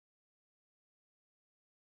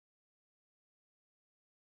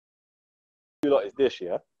you lot is this,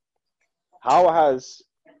 yeah? How has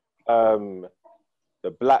the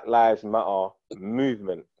Black Lives Matter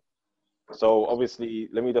movement? So obviously,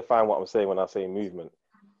 let me define what I'm saying when I say movement.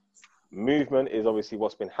 Movement is obviously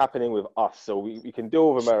what's been happening with us. So we can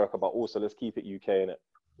deal with America, but also let's keep it UK in it.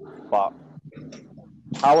 But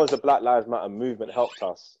how has the Black Lives Matter movement helped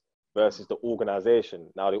us versus the organization?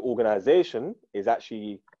 Now, the organization is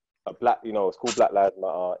actually a black, it's called Black Lives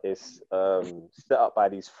Matter. It's set up by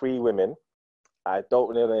these three women. I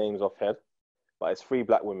don't know their names offhand, but it's three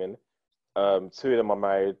black women. Two of them are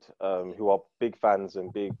married, who are big fans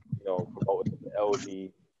and big, promoters of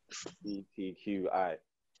the LGBTQI,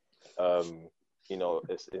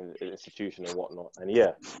 it's an institution and whatnot. And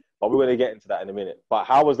yeah, but we're going to get into that in a minute. But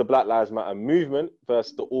how was the Black Lives Matter movement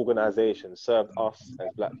versus the organization served us as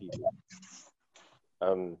black people?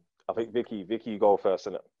 I think Vicky, you go first,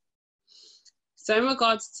 innit? So in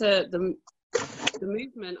regards to the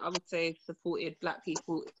movement, I would say supported black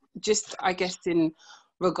people, just I guess in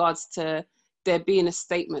regards to there being a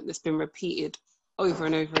statement that's been repeated over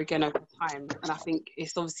and over again over time. And I think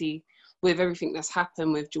it's obviously with everything that's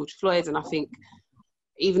happened with George Floyd, and I think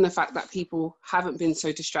even the fact that people haven't been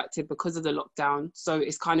so distracted because of the lockdown, so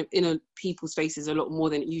it's kind of in people's faces a lot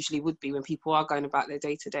more than it usually would be when people are going about their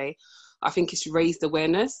day-to-day. I think it's raised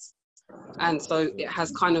awareness, and so it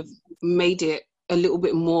has kind of made it a little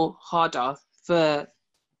bit more harder for,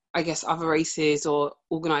 I guess, other races or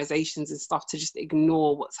organizations and stuff to just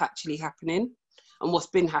ignore what's actually happening and what's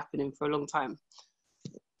been happening for a long time.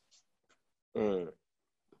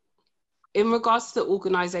 In regards to the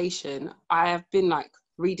organization, I have been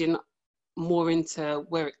reading more into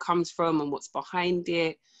where it comes from and what's behind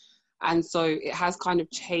it. And so it has kind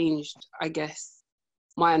of changed, I guess,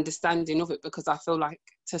 my understanding of it, because I feel like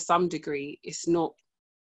to some degree it's not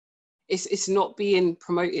being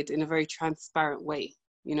promoted in a very transparent way.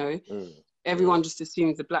 Everyone just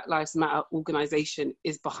assumes the Black Lives Matter organization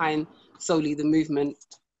is behind solely the movement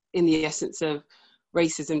in the essence of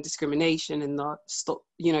racism, discrimination, and the stop,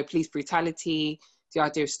 police brutality, the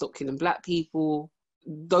idea of stop killing black people.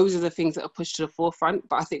 Those are the things that are pushed to the forefront.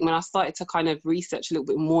 But I think when I started to kind of research a little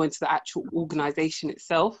bit more into the actual organization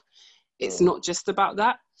itself, it's not just about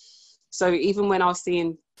that. So even when I was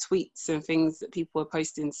seeing tweets and things that people were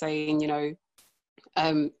posting saying,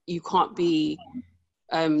 you can't be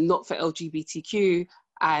not for LGBTQ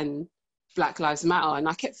and Black Lives Matter. And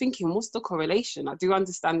I kept thinking, what's the correlation? I do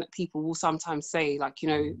understand that people will sometimes say,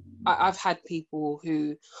 I've had people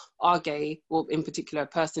who are gay, or in particular a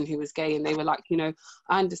person who was gay, and they were like, I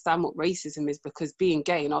understand what racism is because being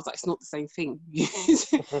gay. And I was like, it's not the same thing.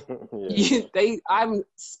 I'm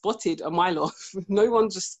spotted a mile off. No one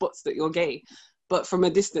just spots that you're gay. But from a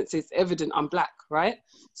distance, it's evident I'm black, right?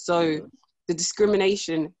 So the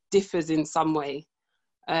discrimination differs in some way.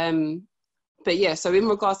 But yeah, so in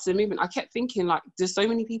regards to the movement, I kept thinking, there's so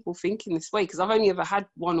many people thinking this way, because I've only ever had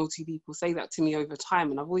one or two people say that to me over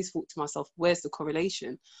time. And I've always thought to myself, where's the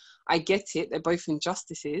correlation? I get it, they're both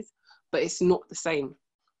injustices, but it's not the same,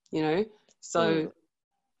 So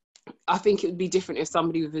I think it would be different if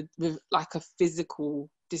somebody with a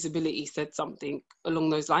physical disability said something along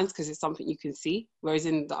those lines, because it's something you can see. Whereas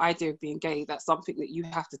in the idea of being gay, that's something that you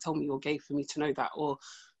have to tell me you're gay for me to know that, or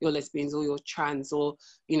you're lesbians, or you're trans, or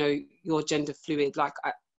you're gender fluid.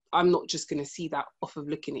 I'm not just going to see that off of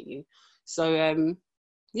looking at you. So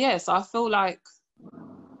so I feel like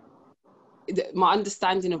my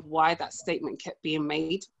understanding of why that statement kept being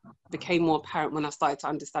made became more apparent when I started to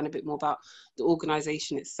understand a bit more about the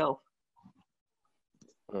organization itself.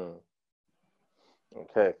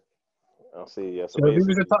 Okay, I'll see. Yeah, so if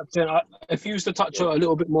you was to touch on a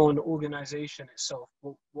little bit more on the organization itself,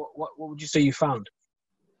 what would you say you found?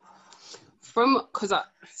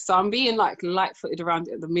 So I'm being light-footed around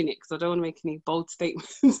it at the minute, because I don't want to make any bold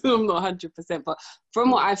statements. I'm not 100%, but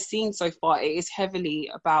from what I've seen so far, it is heavily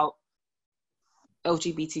about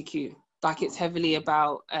LGBTQ. It's heavily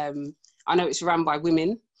about, I know it's run by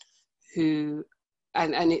women who,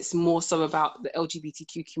 and it's more so about the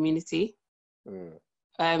LGBTQ community.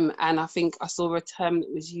 And I think I saw a term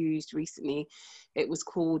that was used recently. It was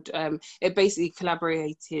called, it basically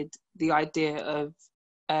collaborated the idea of,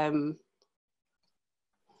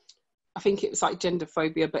 I think it was gender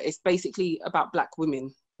phobia, but it's basically about black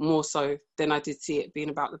women more so than I did see it being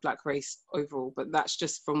about the black race overall. But that's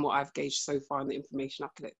just from what I've gauged so far and the information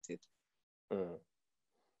I've collected.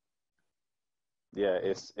 Yeah,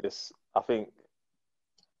 it's I think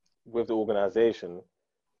with the organization,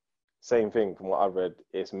 same thing from what I've read,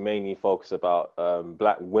 it's mainly focused about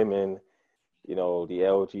black women, the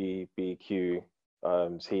LGBTQ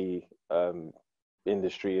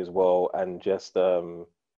industry as well, and just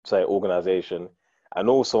say, organization, and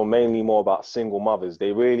also mainly more about single mothers.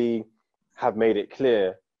 They really have made it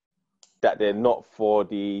clear that they're not for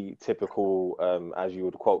the typical, as you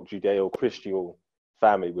would quote, Judeo-Christian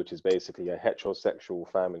family, which is basically a heterosexual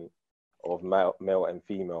family of male and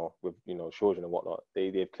female with, you know, children and whatnot.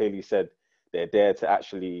 They've clearly said they're there to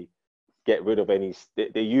actually get rid of any,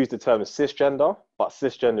 they use the term cisgender, but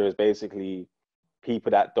cisgender is basically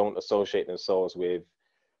people that don't associate themselves with,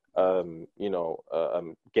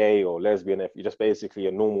 gay or lesbian. If you're just basically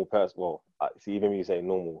a normal person, well, see, even when you say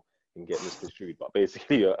normal, you can get misconstrued, but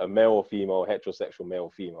basically a male or female, heterosexual male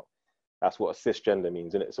or female. That's what a cisgender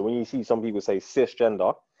means, isn't it? So when you see some people say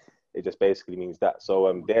cisgender, it just basically means that.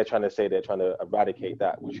 So they're trying to eradicate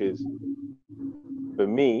that, which is, for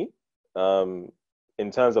me,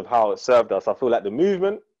 in terms of how it served us, I feel like the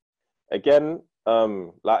movement, again,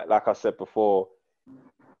 like I said before,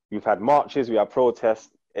 we've had marches, we have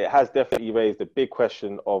protests. It has definitely raised the big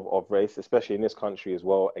question of race, especially in this country as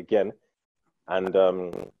well, again. And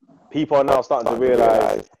people are now starting to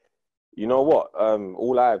realize, you know what,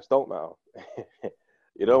 all lives don't matter.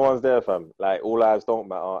 You're the ones there, fam. Like, all lives don't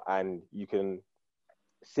matter, and you can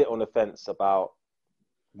sit on the fence about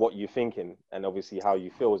what you're thinking and obviously how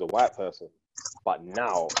you feel as a white person. But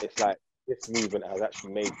now it's like this movement has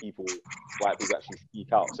actually made white people actually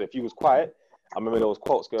speak out. So if you was quiet, I remember there was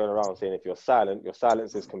quotes going around saying, if you're silent, your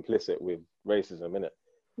silence is complicit with racism, innit?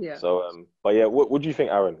 Yeah. So, but yeah, what do you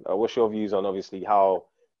think, Aaron? What's your views on obviously how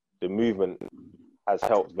the movement has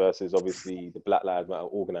helped versus obviously the Black Lives Matter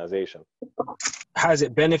organization? Has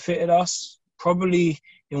it benefited us? Probably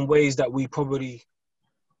in ways that we probably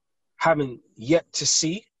haven't yet to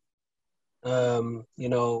see. You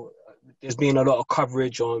know, there's been a lot of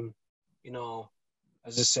coverage on, you know,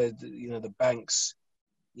 as I said, you know, the banks,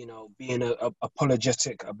 you know, being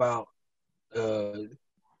apologetic about their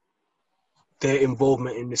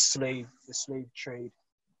involvement in the slave trade.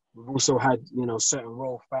 We've also had, you know, certain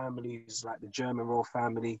royal families, like the German royal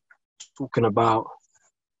family, talking about,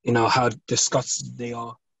 you know, how disgusted they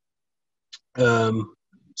are.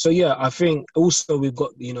 So yeah, I think also we've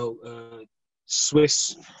got, you know,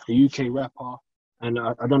 Swiss, the UK rapper, and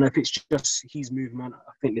I don't know if it's just his movement.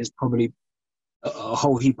 I think there's probably a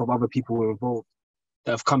whole heap of other people involved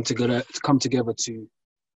that have come together to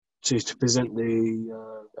present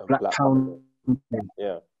the Black Pound.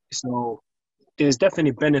 Yeah. So there's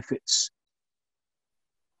definitely benefits.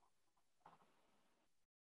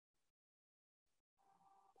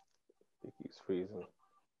 It keeps freezing.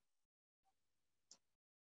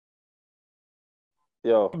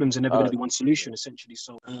 Yo, Problems are never going to be one solution, essentially.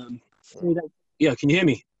 So, yeah, can you hear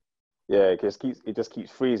me? Yeah, it just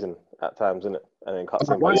keeps freezing at times, isn't it? And then cuts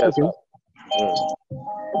in. One Yeah, second.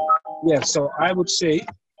 Yeah, so I would say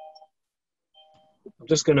I'm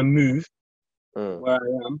just going to move where I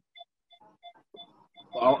am.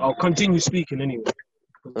 I'll continue speaking anyway.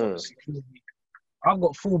 I've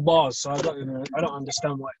got full bars, so I don't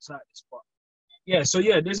understand why it's like this. But yeah, so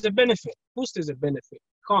yeah, there's a benefit. Of course, there's a benefit.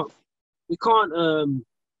 We can't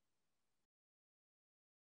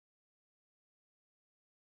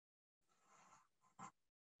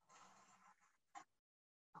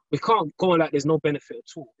go on like there's no benefit at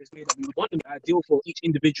all. There's way that we want an ideal for each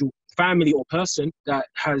individual family or person that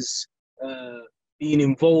has been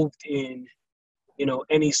involved in, you know,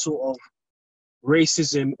 any sort of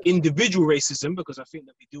racism, individual racism, because I think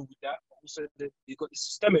that we deal with that. But also, you've got the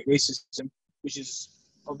systemic racism, which is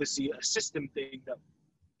obviously a system thing that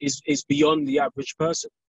is beyond the average person.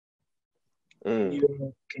 Can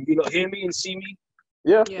you not hear me and see me?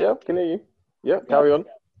 Yeah, can hear you. Yeah, carry on.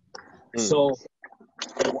 So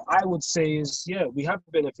what I would say is, yeah, we have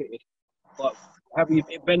benefited, but have we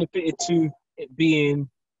benefited to it being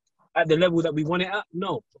at the level that we want it at?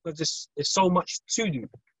 No, because there's so much to do.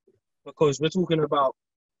 Because we're talking about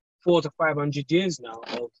 400 to 500 years now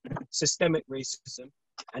of systemic racism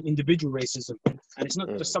and individual racism, and it's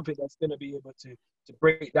not just something that's going to be able to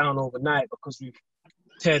break down overnight because we've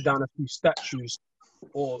teared down a few statues,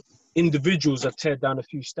 or individuals have teared down a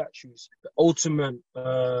few statues. The ultimate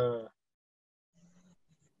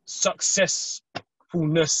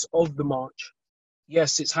successfulness of the march,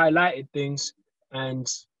 yes, it's highlighted things, and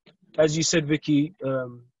as you said, Vicky,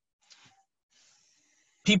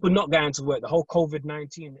 people not going to work, the whole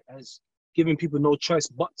COVID-19 has given people no choice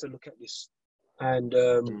but to look at this, and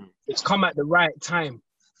it's come at the right time,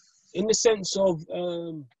 in the sense of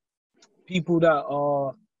people that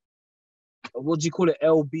are, what do you call it,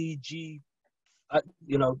 LBG,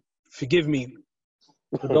 you know, forgive me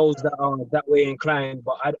for those that are that way inclined,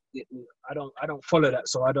 but I don't follow that,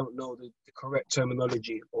 so I don't know the correct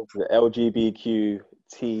terminology of the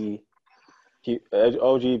LGBTQ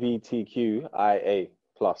LGBTQIA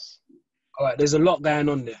plus. All right, there's a lot going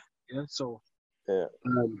on there. Yeah, so Yeah.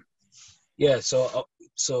 yeah, so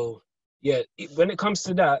yeah, when it comes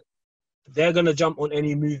to that, they're gonna jump on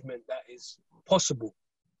any movement that is possible.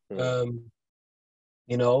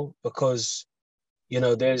 You know, because you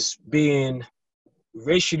know there's being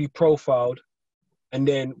racially profiled, and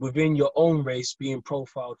then within your own race being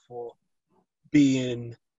profiled for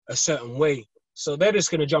being a certain way. So they're just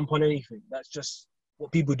gonna jump on anything. That's just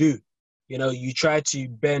what people do. You know, you try to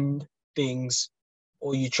bend things,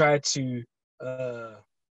 or you try to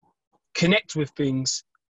connect with things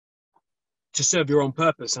to serve your own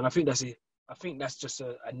purpose. And I think that's just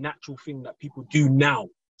a natural thing that people do now.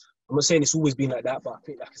 I'm not saying it's always been like that, but I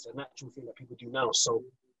think that is a natural thing that people do now. So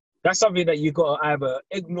that's something that you got to either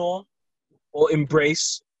ignore or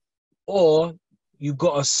embrace, or you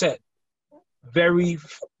got to set very,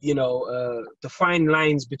 defined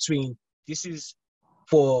lines between this is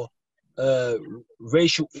for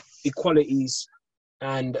racial equalities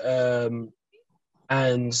and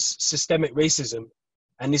systemic racism,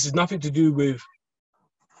 and this is nothing to do with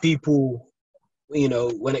people, you know,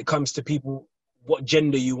 when it comes to people, what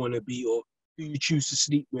gender you want to be, or who you choose to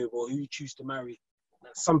sleep with, or who you choose to marry.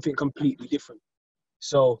 That's something completely different.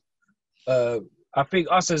 So I think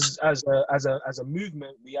us as a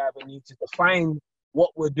movement, we either need to define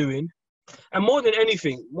what we're doing, and more than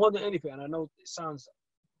anything, and I know it sounds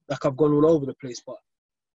like I've gone all over the place, but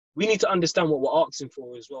we need to understand what we're asking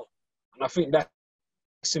for as well. And I think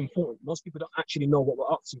that's important. Most people don't actually know what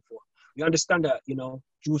we're asking for. We understand that, you know,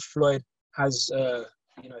 George Floyd has,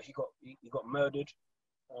 he got murdered,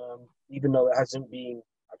 even though it hasn't been.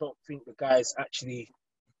 I don't think the guy's actually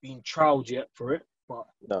been trialed yet for it. But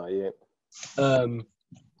no, yeah.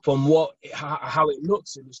 From how it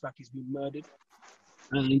looks like he's been murdered,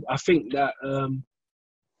 and I think that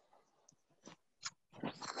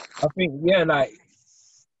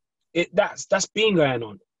that's been going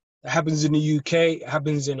on. It happens in the UK, it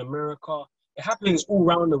happens in America, it happens all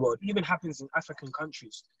around the world. It even happens in African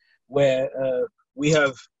countries where we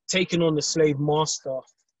have taken on the slave master's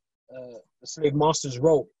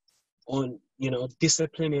role on, you know,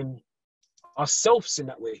 disciplining ourselves in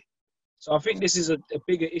that way. So I think this is a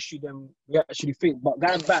bigger issue than we actually think. But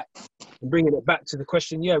going back and bringing it back to the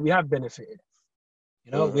question, yeah, we have benefited.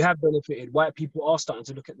 You know, we have benefited. White people are starting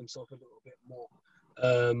to look at themselves a little bit more.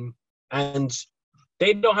 And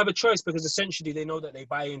they don't have a choice, because essentially they know that they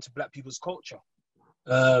buy into black people's culture.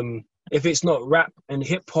 If it's not rap and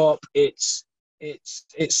hip hop, it's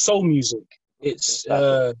soul music, it's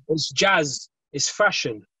jazz, it's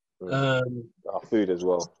fashion, our food as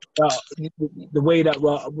well, the way that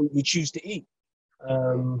we choose to eat,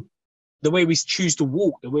 the way we choose to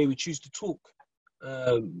walk, the way we choose to talk,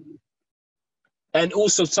 and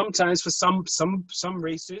also sometimes for some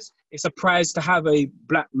races, it's a prize to have a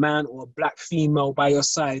black man or a black female by your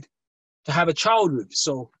side to have a child with.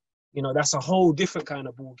 So, you know, that's a whole different kind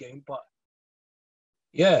of ball game. But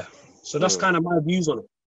yeah, so that's kind of my views on it.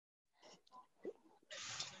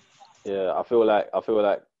 Yeah, I feel like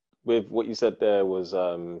with what you said there was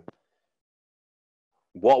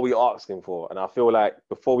what are we asking for, and I feel like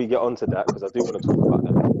before we get onto that, because I do want to talk about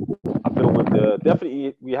that, I feel with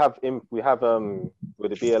we have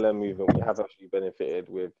with the BLM movement, we have actually benefited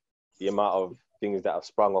with the amount of things that have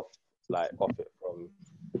sprung off it from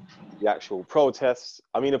the actual protests.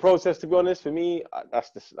 I mean, the protests, to be honest, for me, that's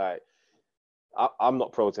just like, I'm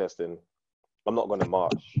not protesting. I'm not going to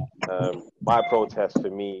march. My protest for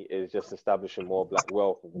me is just establishing more black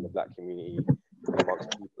wealth within the black community,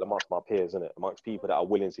 amongst my peers, isn't it? Amongst people that are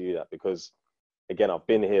willing to do that. Because again, I've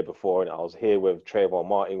been here before, and I was here with Trayvon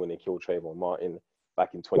Martin when they killed Trayvon Martin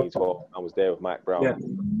back in 2012. I was there with Mike Brown. Yeah.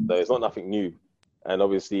 So it's not nothing new. And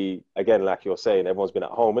obviously, again, like you're saying, everyone's been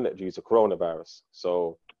at home, innit, due to coronavirus.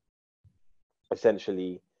 So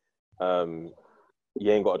essentially, you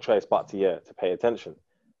ain't got a choice but to pay attention.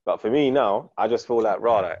 But for me now, I just feel like,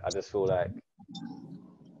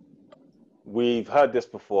 we've heard this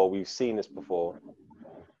before, we've seen this before.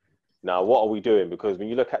 Now, what are we doing? Because when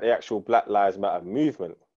you look at the actual Black Lives Matter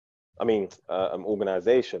movement,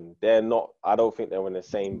 organization, I don't think they're on the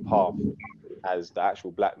same path as the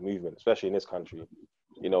actual black movement, especially in this country.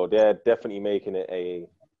 You know, they're definitely making it a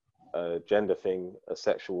gender thing, a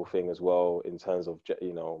sexual thing as well, in terms of,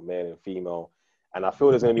 you know, male and female. And I feel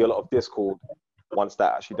there's going to be a lot of discord once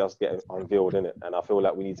that actually does get unveiled in it. And I feel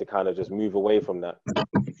like we need to kind of just move away from that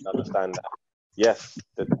and understand that, yes,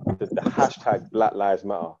 the hashtag Black Lives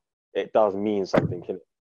Matter, it does mean something in it.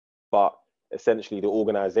 But essentially the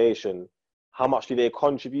organization, how much do they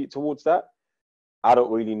contribute towards that? I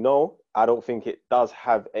don't really know. I don't think it does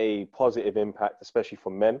have a positive impact, especially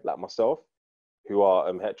for men like myself who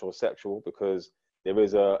are heterosexual, because there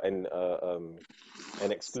is an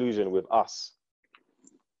exclusion with us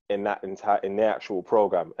in their actual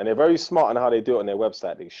program. And they're very smart in how they do it on their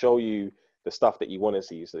website. They show you the stuff that you want to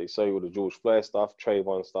see. So they show you all the George Floyd stuff,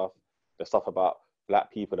 Trayvon stuff, the stuff about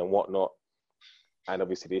black people and whatnot. And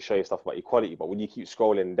obviously they show you stuff about equality. But when you keep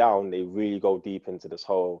scrolling down, they really go deep into this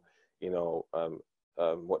whole,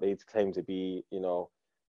 what they claim to be,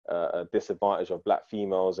 a disadvantage of black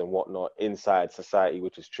females and whatnot inside society,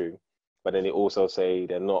 which is true. But then they also say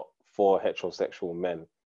they're not for heterosexual men.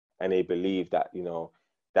 And they believe that,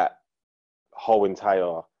 that whole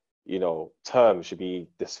entire, term should be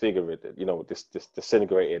disfigured,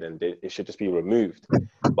 disintegrated, and it should just be removed.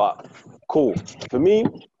 But cool. For me,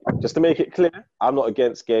 just to make it clear, I'm not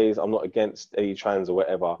against gays. I'm not against any trans or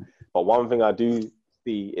whatever. But one thing I do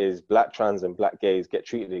see is black trans and black gays get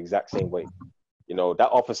treated the exact same way. That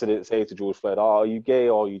officer didn't say to George Floyd, "Oh, are you gay,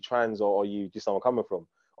 or are you trans, or are you just someone coming from?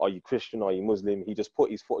 Are you Christian, or are you Muslim?" He just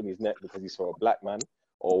put his foot in his neck because he saw a black man,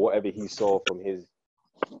 or whatever he saw from his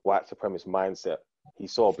white supremacist mindset. He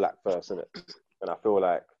saw black first, innit? And I feel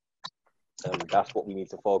like that's what we need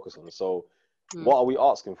to focus on. So what are we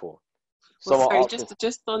asking for? Well, sorry,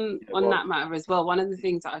 just on that matter as well, one of the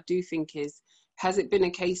things that I do think is, has it been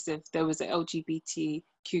a case of there was an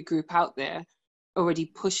LGBTQ group out there already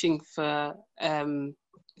pushing for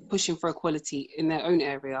equality in their own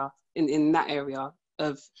area, in that area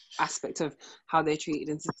of aspect of how they're treated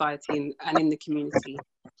in society and in the community?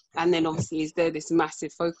 And then obviously is there this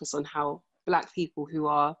massive focus on how black people who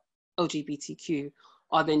are LGBTQ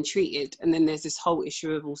are then treated? And then there's this whole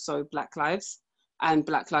issue of also Black Lives and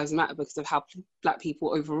Black Lives Matter because of how black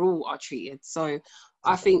people overall are treated. So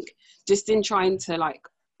I think just in trying to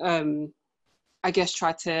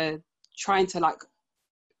trying to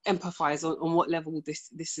empathize on what level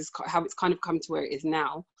this is, how it's kind of come to where it is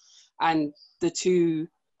now, and the two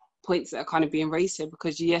points that are kind of being raised here,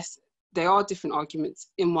 because yes, there are different arguments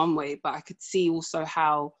in one way, but I could see also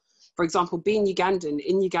how, for example, being Ugandan,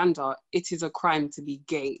 in Uganda, it is a crime to be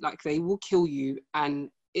gay. Like, they will kill you, and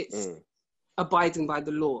it's abiding by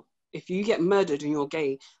the law. If you get murdered and you're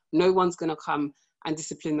gay, no one's going to come and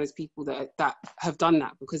discipline those people that have done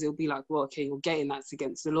that, because it'll be like, well, okay, you're gay and that's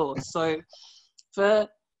against the law. So for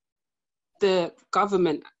the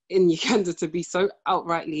government in Uganda to be so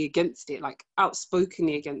outrightly against it, like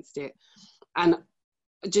outspokenly against it, and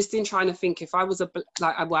just in trying to think, if I was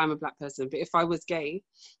I'm a black person, but if I was gay,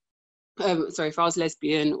 if I was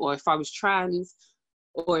lesbian, or if I was trans,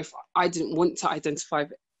 or if I didn't want to identify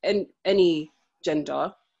with any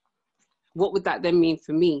gender, what would that then mean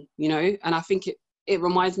for me, And I think it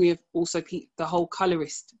reminds me of also the whole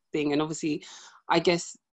colorist thing. And obviously, I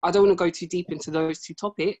guess I don't want to go too deep into those two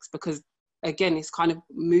topics, because again, it's kind of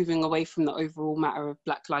moving away from the overall matter of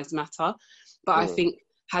Black Lives Matter. But I think,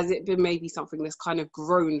 has it been maybe something that's kind of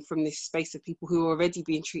grown from this space of people who are already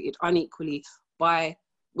being treated unequally by,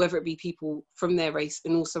 whether it be people from their race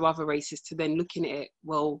and also other races, to then looking at it,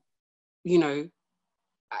 well,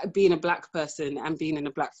 being a black person and being in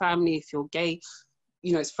a black family, if you're gay,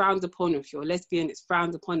 it's frowned upon. If you're lesbian, it's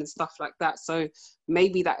frowned upon, and stuff like that. So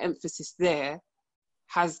maybe that emphasis there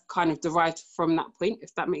has kind of derived from that point,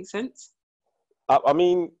 if that makes sense. I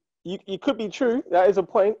mean, you could be true. That is a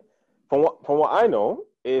point. From what I know,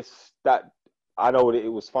 is that I know that it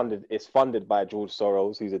was funded. It's funded by George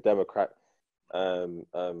Soros, who's a Democrat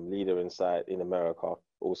leader in America,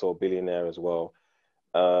 also a billionaire as well,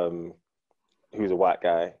 who's a white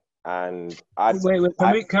guy. And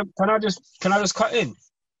can I just cut in?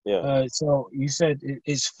 Yeah. So you said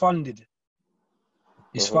it's funded.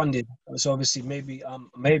 It's funded. So obviously, maybe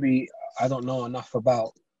I don't know enough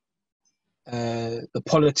about the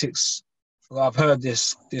politics. Well, I've heard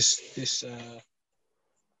this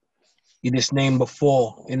name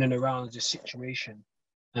before in and around this situation,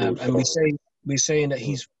 and we're saying that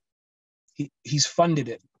he's funded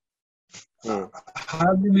it.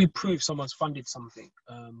 How do we prove someone's funded something?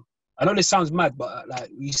 I know this sounds mad, but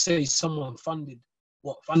we say someone funded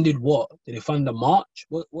what? Funded what? Did they fund a march?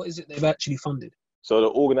 What is it they've actually funded? So the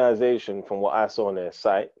organization, from what I saw on their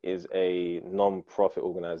site, is a non-profit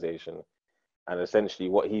organization. And essentially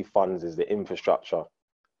what he funds is the infrastructure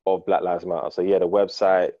of Black Lives Matter. So yeah, the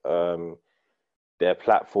website, their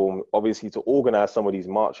platform, obviously to organize some of these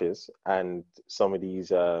marches and some of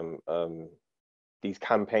these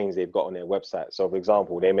campaigns they've got on their website. So for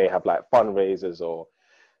example, they may have like fundraisers or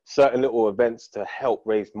certain little events to help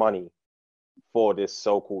raise money for this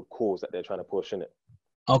so-called cause that they're trying to push in it.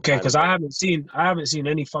 Okay, because I haven't seen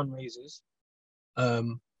any fundraisers.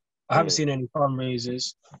 I haven't seen any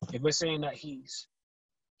fundraisers. If we're saying that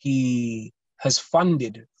he has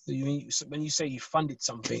funded, when you say you funded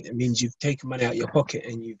something, it means you've taken money out of your pocket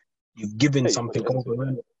and you've given something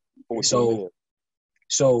over.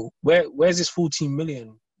 So where's this 14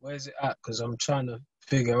 million? Where's it at? Because I'm trying to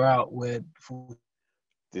figure out where.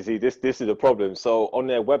 You see, this is the problem. So on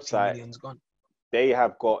their website, they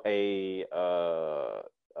have got a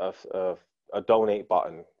donate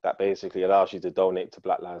button that basically allows you to donate to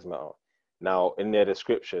Black Lives Matter. Now, in their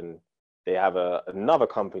description, they have another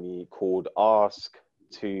company called Ask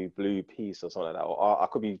to Blue Peace or something like that. Or I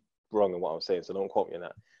could be wrong in what I'm saying, so don't quote me on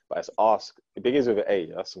that. But it's Ask. It begins with an A.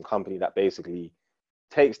 That's some company that basically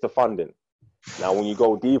takes the funding. Now, when you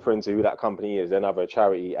go deeper into who that company is, they have a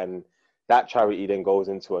charity, and that charity then goes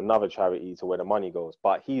into another charity to where the money goes.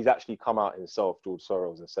 But he's actually come out himself, George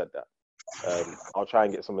Soros, and said that. I'll try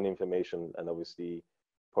and get some information and obviously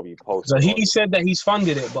probably post. So he said that he's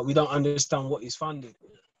funded it, but we don't understand what he's funded.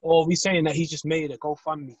 Or we're saying that he's just made a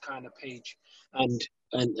GoFundMe kind of page, and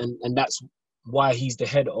that's why he's the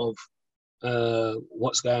head of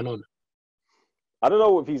what's going on. I don't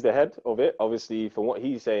know if he's the head of it. Obviously, from what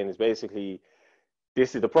he's saying is basically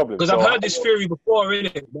this is the problem. Because I've heard this theory before,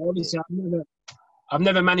 innit? But obviously, I've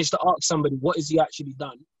never managed to ask somebody what has he actually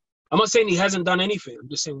done. I'm not saying he hasn't done anything. I'm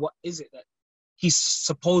just saying what is it that he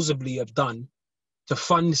supposedly have done to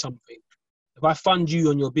fund something. If I fund you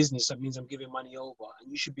on your business, that means I'm giving money over, and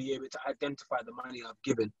you should be able to identify the money I've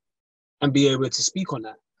given and be able to speak on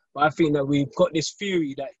that. But I think that we've got this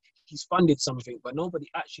theory that he's funded something, but nobody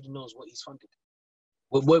actually knows what he's funded.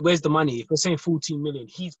 Where's the money? If we're saying 14 million,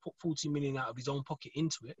 he's put 14 million out of his own pocket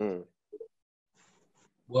into it.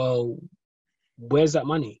 Well, where's that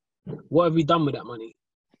money? What have we done with that money?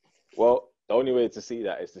 Well, the only way to see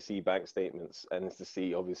that is to see bank statements and to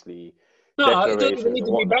see, obviously, no, it doesn't even need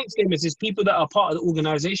to be bank statements. It's people that are part of the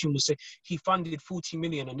organization will say he funded 40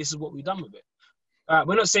 million and this is what we've done with it.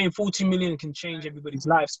 We're not saying 40 million can change everybody's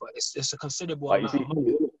lives, but it's a considerable amount of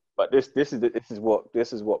money. But this is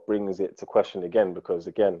what brings it to question again, because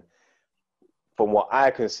again, from what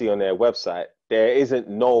I can see on their website, they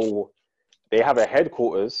have a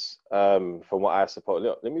headquarters. From what I suppose,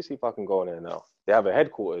 look, let me see if I can go on there now. They have a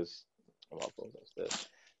headquarters.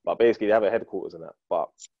 But basically, they have a headquarters in that. But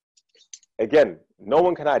again, no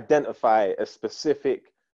one can identify a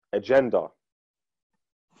specific agenda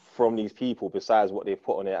from these people besides what they've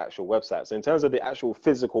put on their actual website. So in terms of the actual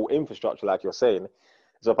physical infrastructure, like you're saying,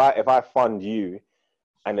 so if I fund you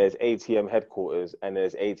and there's ATM headquarters and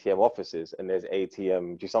there's ATM offices and there's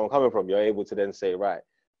ATM, do you see where I'm coming from? You're able to then say, right,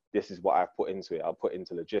 this is what I've put into it. I'll put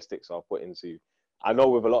into logistics. I know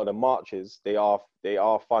with a lot of the marches, they are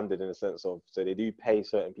funded in a sense of, so they do pay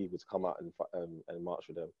certain people to come out and march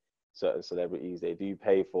with them, certain celebrities. They do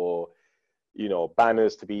pay for,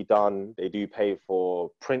 banners to be done. They do pay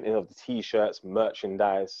for printing of the T-shirts,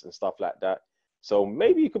 merchandise and stuff like that. So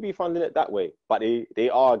maybe you could be funding it that way, but they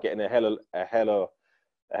are getting a hell of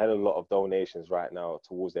a lot of donations right now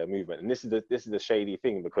towards their movement. And this is the shady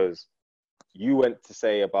thing, because you went to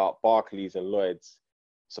say about Barclays and Lloyds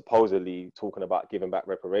supposedly talking about giving back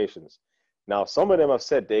reparations. Now, some of them have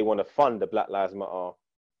said they want to fund the Black Lives Matter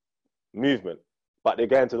movement, but they're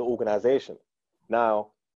going to the organization. Now,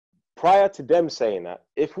 prior to them saying that,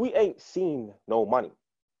 if we ain't seen no money,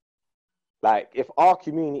 like if our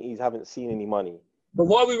communities haven't seen any money. But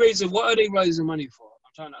what are they raising money for?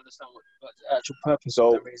 I'm trying to understand what the actual purpose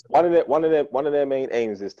of they're raising money. One of their main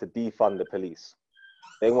aims is to defund the police.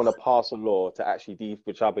 They want to pass a law to actually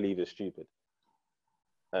which I believe is stupid.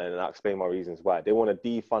 And I'll explain my reasons why. They want to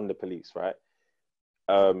defund the police, right?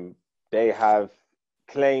 They have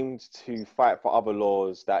claimed to fight for other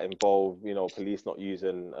laws that involve, police not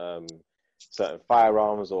using certain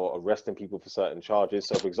firearms or arresting people for certain charges.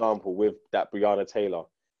 So, for example, with that Breonna Taylor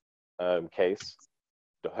case,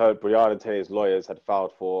 Breonna Taylor's lawyers had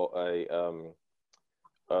filed for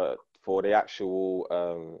the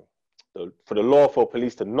actual for the law for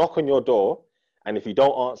police to knock on your door, and if you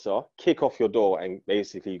don't answer, kick off your door and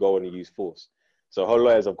basically go and use force. So her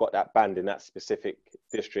lawyers have got that banned in that specific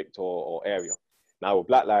district or area. Now with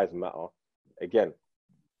Black Lives Matter, again,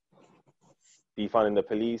 defunding the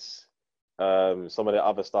police. Some of the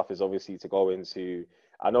other stuff is obviously to go into,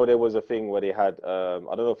 I know there was a thing where they had, I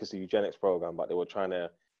don't know if it's a eugenics program, but they were trying to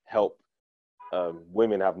help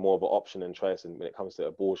women have more of an option and choice when it comes to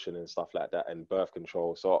abortion and stuff like that and birth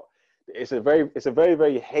control. So it's a very,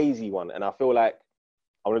 very hazy one. And I feel like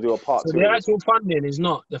I want to do a part two. The actual funding is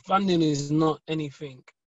not anything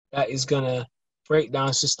that is going to break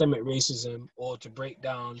down systemic racism or to break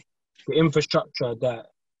down the infrastructure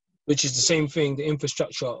which is the same thing, the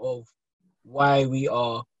infrastructure of why we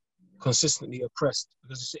are consistently oppressed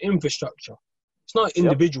because it's an infrastructure. It's not an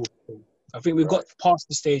Yep. individual thing. I think we've got past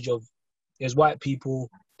the stage of there's white people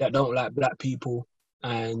that don't like black people,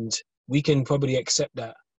 and we can probably accept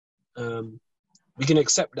that. We can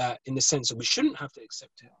accept that in the sense that we shouldn't have to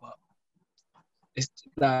accept it, but it's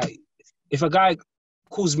like if a guy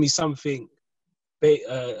calls me something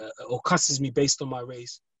or cusses me based on my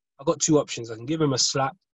race, I got two options. I can give him a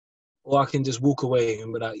slap, or I can just walk away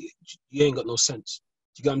and be like, you ain't got no sense.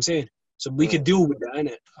 Do you get what I'm saying? So we could deal with that,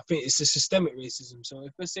 innit? I think it's a systemic racism. So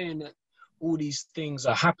if we're saying that all these things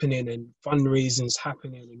are happening and fundraising's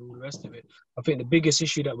happening and all the rest of it, I think the biggest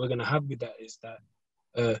issue that we're going to have with that is that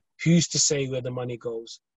who's to say where the money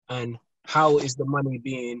goes and how is the money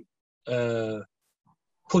being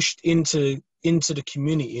pushed into the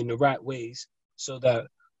community in the right ways so that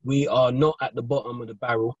we are not at the bottom of the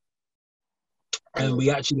barrel and we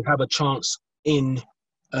actually have a chance in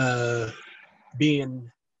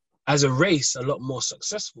being, as a race, a lot more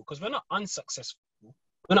successful, because we're not unsuccessful.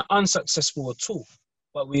 We're not unsuccessful at all,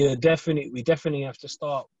 but we definitely have to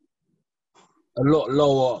start a lot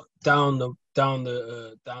lower down the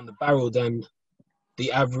barrel than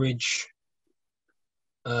the average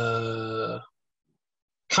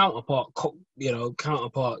counterpart.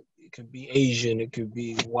 Counterpart. It could be Asian, it could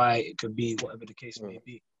be white, it could be whatever the case may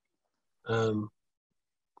be.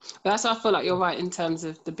 That's why I feel like you're right in terms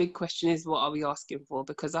of the big question is, what are we asking for?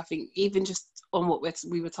 Because I think even just on what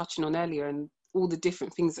we were touching on earlier and all the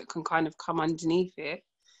different things that can kind of come underneath it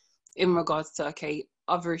in regards to, okay,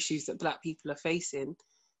 other issues that black people are facing,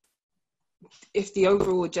 if the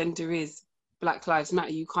overall agenda is Black Lives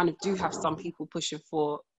Matter, you kind of do have some people pushing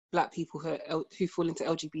for black people who fall into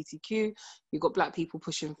LGBTQ. You've got black people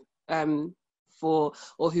pushing for,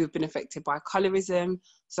 or who have been affected by colorism.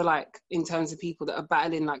 So like in terms of people that are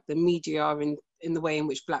battling like the media in the way in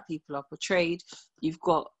which black people are portrayed, you've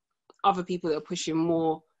got other people that are pushing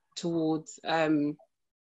more towards,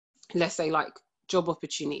 let's say like job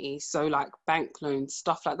opportunities. So like bank loans,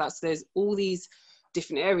 stuff like that. So there's all these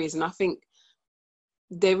different areas. And I think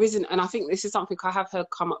there isn't, and I think this is something I have heard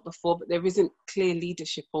come up before, but there isn't clear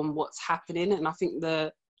leadership on what's happening. And I think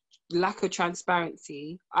the lack of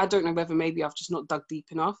transparency, I don't know whether maybe I've just not dug deep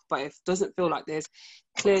enough, but it doesn't feel like there's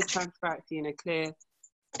clear transparency and a clear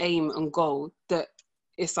aim and goal that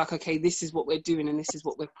it's like, okay, this is what we're doing and this is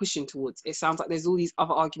what we're pushing towards. It sounds like there's all these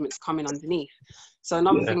other arguments coming underneath. So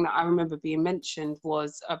another thing that I remember being mentioned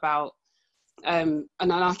was about, and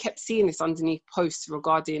I kept seeing this underneath posts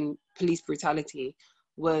regarding police brutality,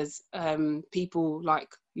 was people like,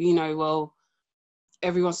 well,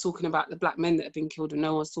 everyone's talking about the black men that have been killed and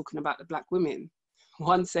no one's talking about the black women.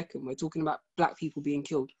 1 second, we're talking about black people being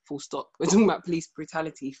killed, full stop. We're talking about police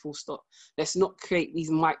brutality, full stop. Let's not create these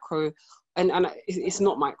micro, and it's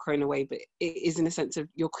not micro in a way, but it is in a sense of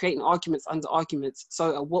you're creating arguments under arguments.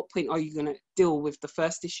 So at what point are you going to deal with the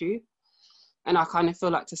first issue? And I kind of feel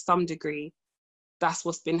like to some degree, that's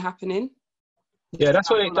what's been happening. Yeah, that's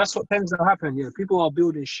what tends to happen. Yeah, people are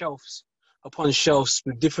building shelves upon shelves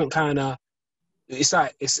with different kind of, it's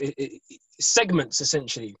like it's segments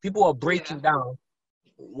essentially. People are breaking down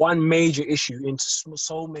one major issue into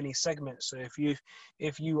so many segments. So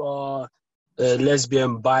if you are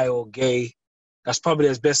lesbian, bi, or gay, that's probably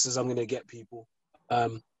as best as I'm gonna get people. Or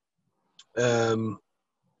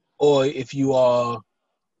if you are,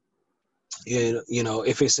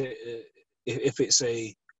 if it's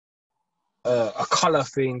a color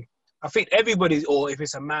thing, I think everybody, or if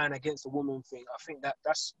it's a man against a woman thing, I think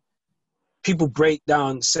that's people break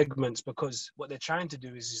down segments because what they're trying to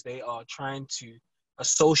do is they are trying to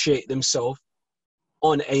associate themselves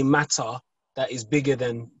on a matter that is bigger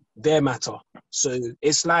than their matter. So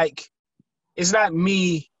it's like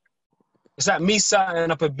me starting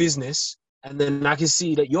up a business, and then I can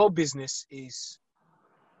see that your business is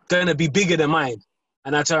gonna be bigger than mine,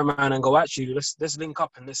 and I turn around and go, actually, let's link up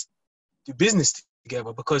and let's do business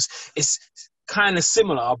together because it's kind of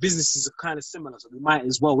similar. Our businesses are kind of similar, so we might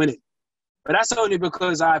as well win it. But that's only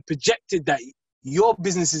because I projected that your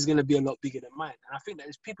business is going to be a lot bigger than mine. And I think that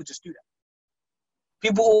people just do that.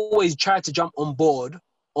 People always try to jump on board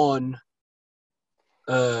on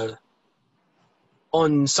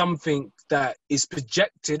something that is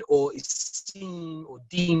projected or is seen or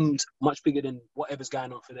deemed much bigger than whatever's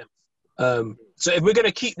going on for them. So if we're going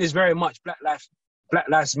to keep this very much Black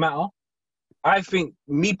Lives Matter, I think,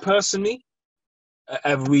 me personally,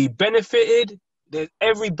 have we benefited? There's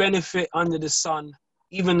every benefit under the sun,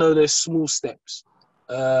 even though there's small steps.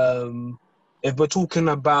 If we're talking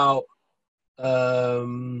about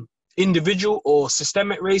individual or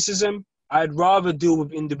systemic racism, I'd rather deal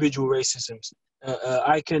with individual racisms.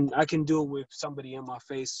 I can deal with somebody in my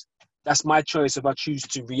face That's my choice if I choose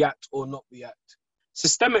to react or not react.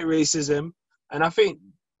 Systemic racism, and I think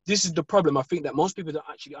this is the problem. I think that most people don't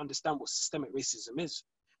actually understand what systemic racism is.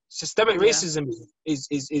 Systemic racism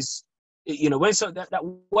is you know, when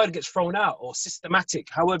that word gets thrown out, or systematic,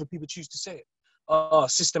 however people choose to say it,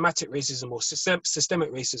 systematic racism or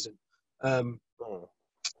systemic racism. And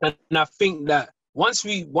I think that once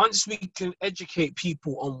we can educate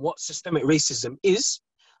people on what systemic racism is,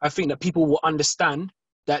 I think that people will understand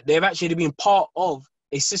that they've actually been part of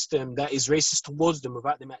a system that is racist towards them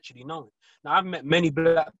without them actually knowing. Now, I've met many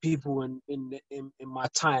black people in my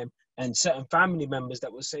time, and certain family members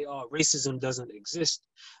that will say, "Oh, racism doesn't exist,"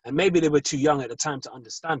 and maybe they were too young at the time to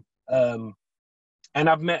understand. And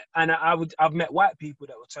I've met white people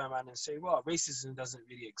that will turn around and say, "Well, racism doesn't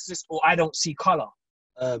really exist," or "I don't see color."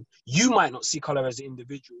 You might not see color as an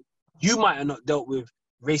individual. You might have not dealt with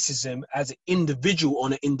racism as an individual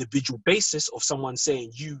on an individual basis of someone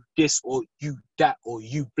saying you this or you that or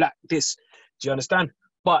you black this. Do you understand?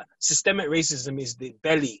 But systemic racism is the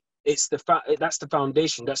belly. It's that's the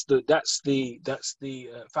foundation. That's the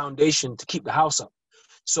foundation to keep the house up.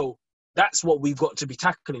 So that's what we've got to be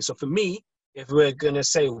tackling. So for me, if we're gonna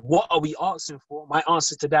say what are we asking for, my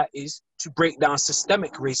answer to that is to break down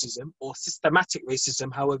systemic racism or systematic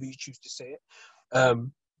racism, however you choose to say it.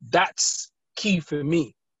 That's key for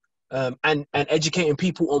me, and educating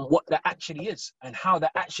people on what that actually is and how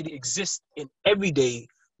that actually exists in everyday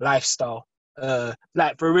lifestyle.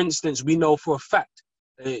 Like for instance, we know for a fact,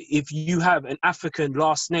 if you have an African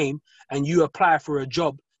last name and you apply for a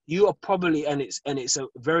job, you are probably, and it's a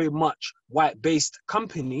very much white-based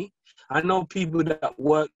company. I know people that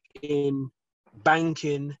work in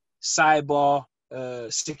banking, cyber,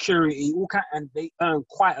 security, all kind, and they earn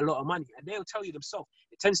quite a lot of money. And they'll tell you themselves,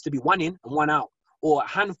 it tends to be one in and one out, or a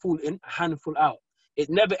handful in, a handful out. It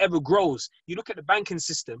never ever grows. You look at the banking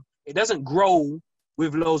system, it doesn't grow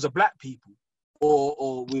with loads of black people,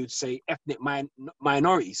 or we would say ethnic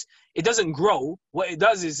minorities. It doesn't grow. What it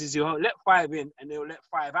does is you'll let 5 in and they'll let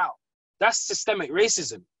 5 out. That's systemic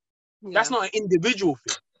racism. Yeah. That's not an individual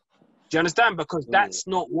thing. Do you understand? Because that's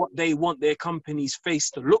not what they want their company's face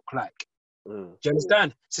to look like. Do you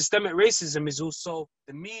understand? Systemic racism is also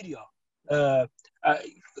the media. A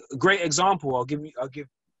great example. I'll give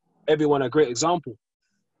everyone a great example.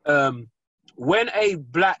 When a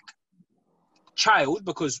black child,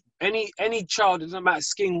 because any child, it doesn't matter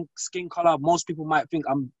skin color, most people might think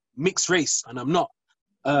I'm mixed race, and I'm not.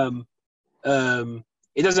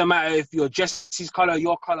 It doesn't matter if you're Jesse's color,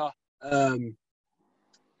 your color.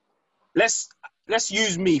 Let's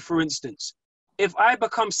use me, for instance. If I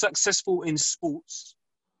become successful in sports,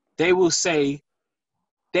 they will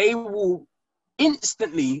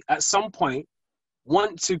instantly at some point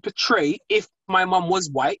want to portray, if my mum was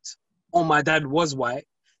white or my dad was white,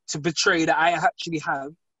 to portray that I actually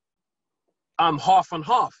have half and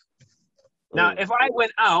half. Now, if I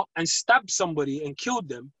went out and stabbed somebody and killed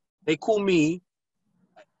them, they call me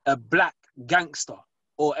a black gangster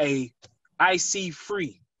or a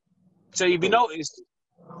IC3. So if you notice,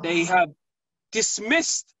 they have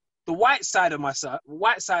dismissed the white side of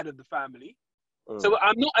the family. So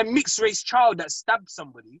I'm not a mixed race child that stabbed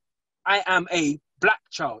somebody. I am a black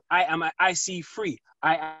child. I am an IC3.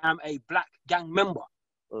 I am a black gang member.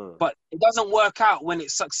 But it doesn't work out when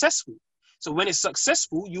it's successful. So when it's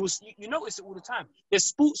successful, you notice it all the time. There's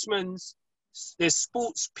sports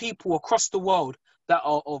people across the world that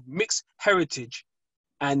are of mixed heritage,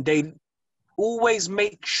 and they always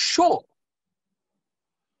make sure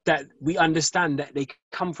that we understand that they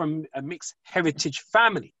come from a mixed heritage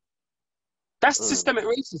family. That's systemic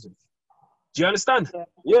racism. Do you understand?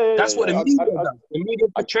 Yeah. That's what the media does. The media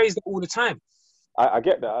portrays that all the time. I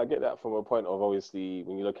get that. I get that from a point of, obviously,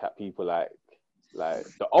 when you look at people like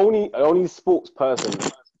the only sports person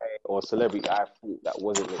or celebrity I thought that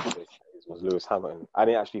wasn't mixed race was Lewis Hamilton. I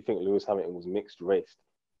didn't actually think Lewis Hamilton was mixed race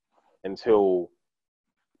until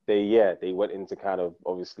they went into kind of,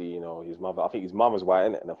 obviously, you know, his mother. I think his mother's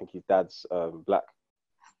white, innit? And I think his dad's black,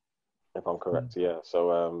 if I'm correct. Yeah.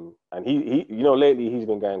 So and he you know, lately he's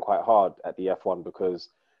been going quite hard at the F1 because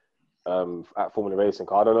at Formula Racing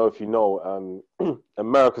car. I don't know if you know,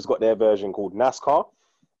 America's got their version called NASCAR,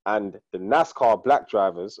 and the NASCAR black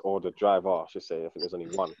drivers, or the driver, I should say, I think there's only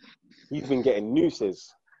one. He's been getting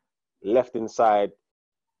nooses left inside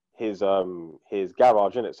his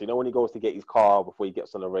garage, innit? So you know, when he goes to get his car before he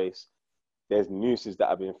gets on a race, there's nooses that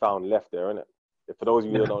have been found left there, innit? For those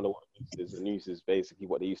of you who don't know what a noose is basically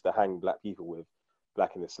what they used to hang black people with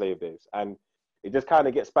back in the slave days. And it just kind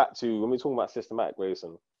of gets back to when we're talking about systematic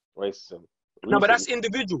racism. No, but that's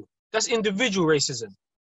individual. That's individual racism.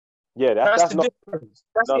 Yeah, that's the not. difference.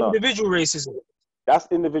 That's No, no. individual racism. That's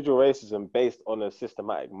individual racism based on a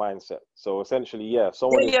systematic mindset. So essentially, yeah, if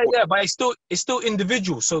someone is put, Yeah. But it's still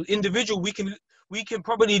individual. So individual, we can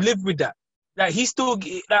probably live with that. Like he's still.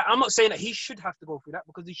 Like, I'm not saying that he should have to go through that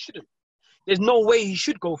because he shouldn't. There's no way he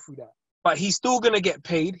should go through that. But he's still gonna get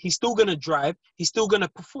paid. He's still gonna drive. He's still gonna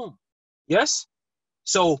perform. Yes.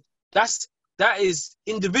 So that is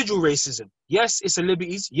individual racism. Yes, it's a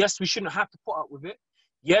liberties. Yes, we shouldn't have to put up with it.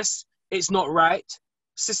 Yes, it's not right.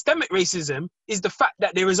 Systemic racism is the fact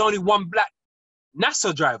that there is only one black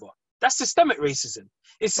NASA driver. That's systemic racism.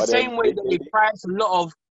 It's the but then same way that they price a lot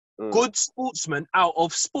of good sportsmen out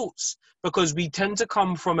of sports because we tend to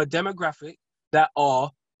come from a demographic that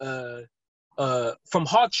are from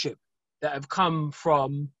hardship, that have come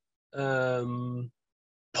from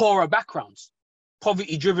poorer backgrounds,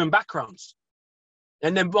 poverty-driven backgrounds.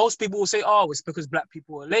 And then most people will say, oh, it's because black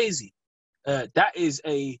people are lazy. That is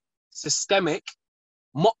a systemic,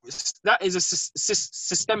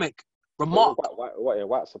 systemic remark.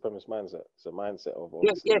 White supremacist mindset. It's a mindset of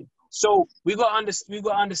Yeah. So we got to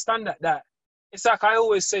understand that it's like I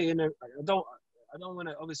always say, I don't want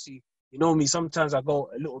to, obviously, you know me, sometimes I go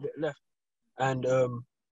a little bit left and I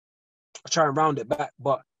try and round it back.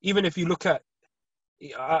 But even if you look at,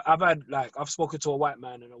 I've spoken to a white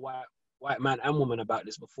man and a white man and woman about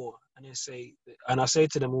this before, and I say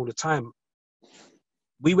to them all the time,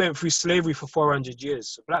 we went through slavery for 400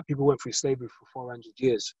 years. So black people went through slavery for 400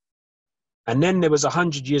 years. And then there was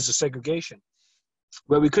 100 years of segregation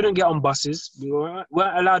where we couldn't get on buses. We weren't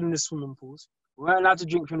allowed in the swimming pools. We weren't allowed to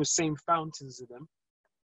drink from the same fountains as them.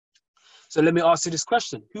 So let me ask you this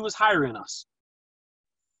question. Who was hiring us?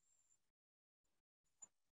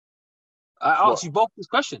 I asked you both this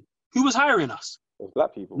question. Who was hiring us? It was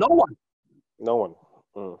black people. No one. No one.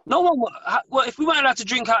 No one. Well, if we weren't allowed to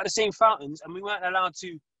drink out of the same fountains and we weren't allowed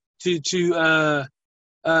to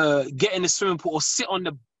get in the swimming pool or sit on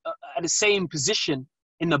at the same position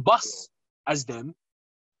in the bus as them,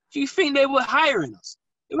 do you think they were hiring us?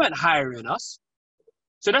 They weren't hiring us.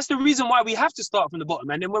 So that's the reason why we have to start from the bottom.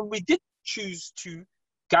 And then when we did choose to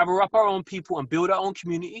gather up our own people and build our own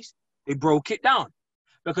communities, they broke it down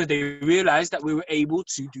because they realized that we were able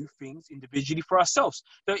to do things individually for ourselves.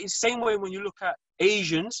 So it's the same way when you look at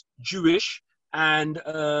Asians, Jewish, and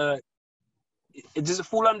does it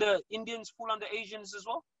fall under Indians, fall under Asians as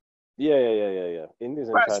well? Yeah. Indians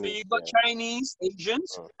and right, Chinese. So you've got Chinese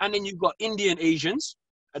Asians, and then you've got Indian Asians.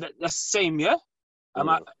 That's the same, yeah? Am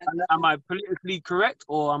I politically correct,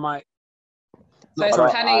 or am I? So it's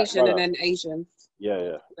Pan-Asian and then Asian.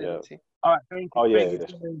 Yeah. All right, thank you. Oh yeah.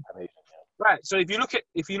 Right. So if you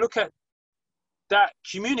look at that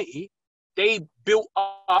community, they built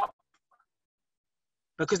up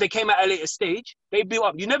because they came at a later stage. They built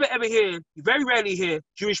up. You very rarely hear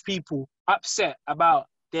Jewish people upset about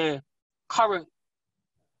their current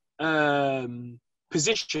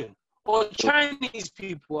position, or Chinese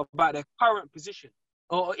people about their current position,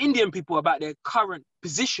 or Indian people about their current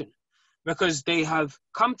position, because they have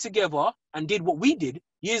come together and did what we did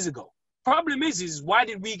years ago. Problem is why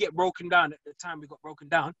did we get broken down at the time we got broken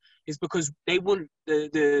down? Is because they wouldn't,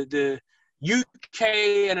 the UK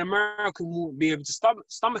and America won't be able to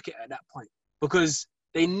stomach it at that point, because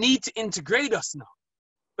they need to integrate us now,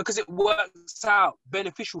 because it works out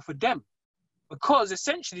beneficial for them, because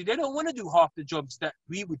essentially they don't want to do half the jobs that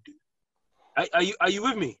we would do. Are you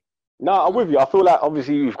with me? No, I'm with you. I feel like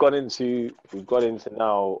obviously we've got into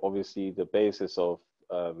now obviously the basis of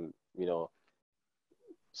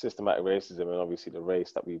systematic racism, and obviously the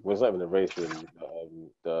race that was not even the racism,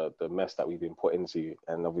 the mess that we've been put into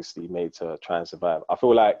and obviously made to try and survive. I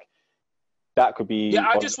feel like that could be. Yeah,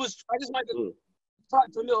 I just might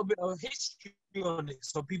touch a little bit of history on it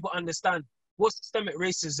so people understand what systemic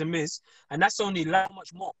racism is, and that's only that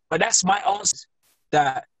much more. But that's my answer,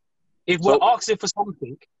 that if we're asking for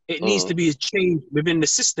something, it needs to be a change within the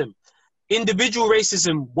system. Individual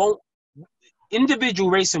racism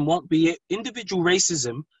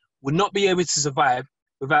would not be able to survive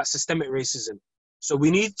without systemic racism. So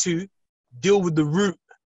we need to deal with the root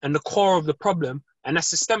and the core of the problem, and that's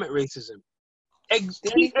systemic racism.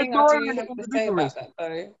 The only thing I do have to say about that,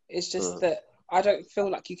 though, is just that I don't feel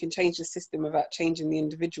like you can change the system without changing the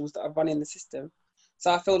individuals that are running the system.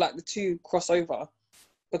 So I feel like the two cross over,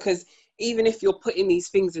 because even if you're putting these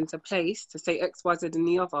things into place to say X, Y, Z and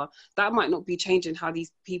the other, that might not be changing how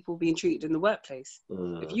these people are being treated in the workplace.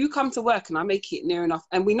 If you come to work and I make it near enough,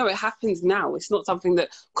 and we know it happens now, it's not something that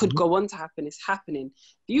could go on to happen, it's happening.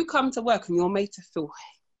 If you come to work and you're made to feel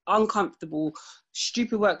uncomfortable,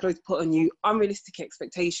 stupid workloads put on you, unrealistic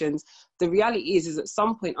expectations. The reality is at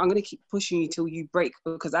some point, I'm going to keep pushing you till you break,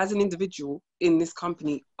 because as an individual in this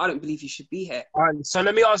company, I don't believe you should be here. All right, so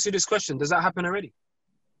let me ask you this question. Does that happen already?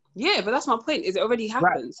 Yeah, but that's my point, is it already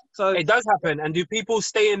happens. Right. So it does happen. And do people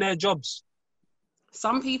stay in their jobs?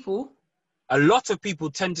 Some people. A lot of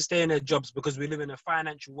people tend to stay in their jobs because we live in a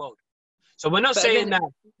financial world. So we're not saying that.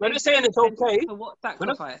 We're not saying it's okay. For what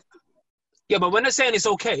sacrifice? Yeah, but we're not saying it's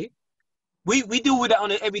okay. We deal with that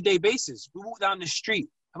on an everyday basis. We walk down the street.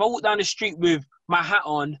 If I walk down the street with my hat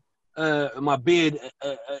on, my beard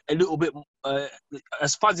a little bit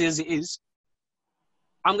as fuzzy as it is,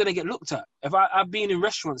 I'm gonna get looked at. If I've been in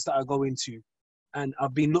restaurants that I go into, and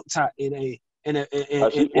I've been looked at in a manner.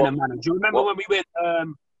 Do you remember when we went a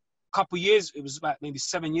couple years? It was about maybe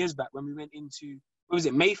 7 years back when we went into, what was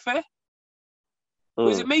it, Mayfair?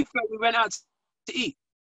 Was it Mayfair? We went out to eat.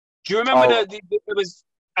 Do you remember it was,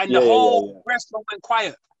 and the whole restaurant went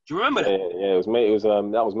quiet. Do you remember that? Yeah. It was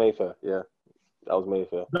that was Mayfair. Yeah, that was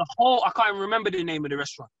Mayfair. I can't even remember the name of the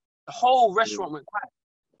restaurant. The whole restaurant went quiet,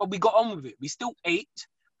 but we got on with it. We still ate,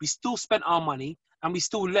 we still spent our money, and we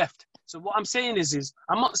still left. So what I'm saying is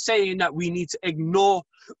I'm not saying that we need to ignore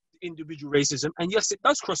individual racism, and yes, it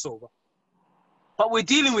does cross over, but we're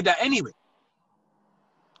dealing with that anyway.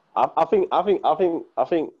 I think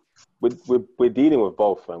we're dealing with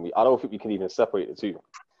both, man. I don't think we can even separate the two,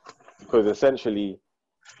 because essentially,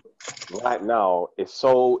 right now it's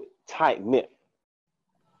so tight knit.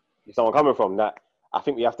 You see where I'm coming from? That I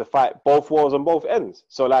think we have to fight both wars on both ends.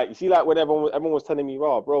 So like, you see, like when everyone was telling me,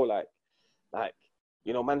 "Raw, bro, like,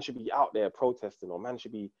 you know, man should be out there protesting, or man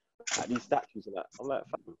should be at these statues and that." I'm like,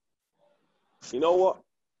 fam, you know what?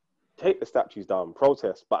 Take the statues down,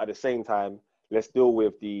 protest, but at the same time, let's deal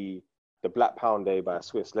with the Black Pound Day by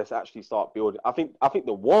Swiss. Let's actually start building. I think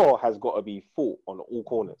the war has got to be fought on all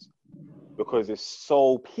corners, because it's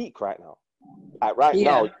so peak right now. Like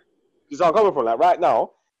now, this is where I'm coming from. Like right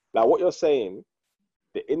now, like what you're saying,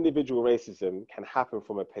 the individual racism can happen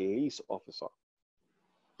from a police officer,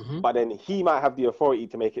 but then he might have the authority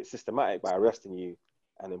to make it systematic by arresting you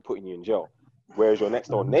and then putting you in jail. Whereas your next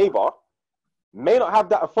door neighbor may not have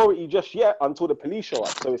that authority just yet until the police show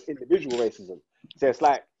up. So it's individual racism. So it's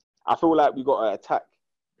like, I feel like we got to attack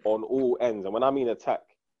on all ends. And when I mean attack,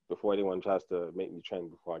 before anyone tries to make me trend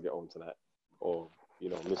before I get home tonight, or, you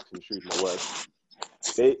know, misconstrued my words,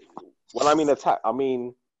 when I mean attack, I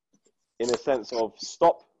mean in a sense of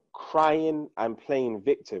stop crying and playing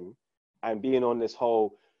victim and being on this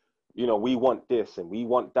whole, you know, we want this and we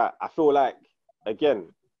want that. I feel like,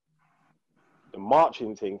 again, the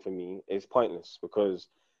marching thing for me is pointless, because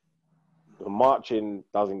the marching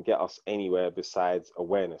doesn't get us anywhere besides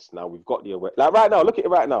awareness. Now we've got the awareness. Like right now, look at it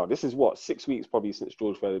right now. This is what, 6 weeks probably since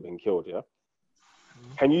George Floyd had been killed. Yeah.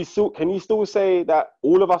 Can you still say that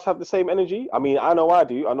all of us have the same energy? I mean, I know I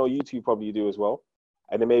do. I know you two probably do as well.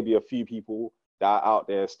 And there may be a few people that are out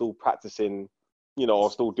there still practicing, you know,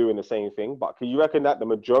 or still doing the same thing. But can you reckon that the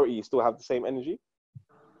majority still have the same energy?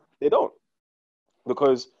 They don't.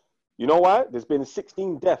 Because you know why? There's been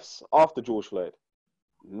 16 deaths after George Floyd.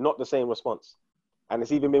 Not the same response. And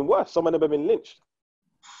it's even been worse. Some of them have been lynched.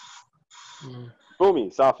 Feel me?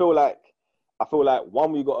 So I feel like,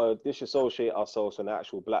 one, we got to disassociate ourselves from the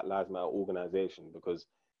actual Black Lives Matter organization, because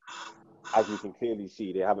as we can clearly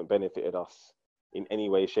see, they haven't benefited us in any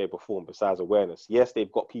way, shape or form besides awareness. Yes,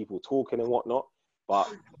 they've got people talking and whatnot, but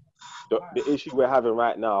the issue we're having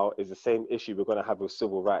right now is the same issue we're going to have with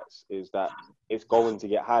civil rights, is that it's going to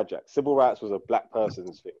get hijacked. Civil rights was a black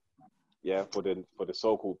person's thing. Yeah, for the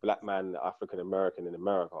so-called black man, African American in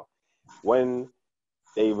America. When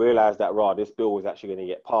they realized that, this bill was actually going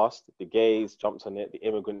to get passed, the gays jumped on it, the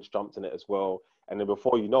immigrants jumped on it as well. And then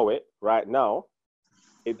before you know it, right now,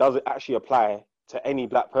 it doesn't actually apply to any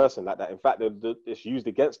black person like that. In fact, it's used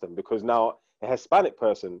against them, because now a Hispanic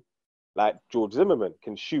person like George Zimmerman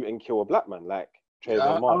can shoot and kill a black man like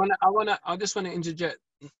Trayvon Martin. I just want to interject.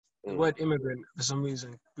 The word immigrant, for some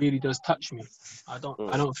reason, really does touch me. I don't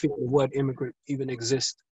think the word immigrant even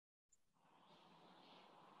exists.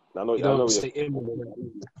 You don't say immigrant.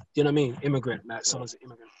 Do you know what I mean? Immigrant, like someone's an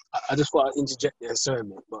immigrant. I just want to interject there, sorry,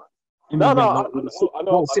 mate. But I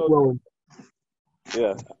know.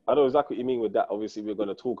 Yeah, I know exactly what you mean with that. Obviously, we're going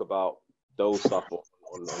to talk about those stuff on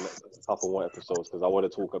Tough and One episodes, because I want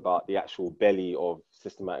to talk about the actual belly of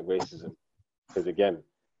systematic racism. Because again,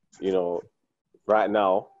 you know, right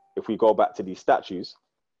now, if we go back to these statues,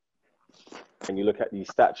 and you look at these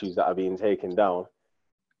statues that are being taken down,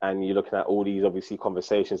 and you're looking at all these obviously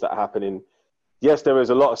conversations that are happening yes, there is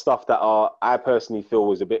a lot of stuff that I personally feel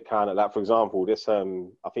was a bit kind of like, for example, this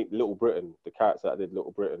I think Little Britain, the character that did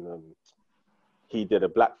Little Britain, he did a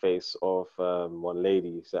blackface of one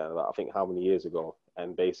lady, so I think how many years ago,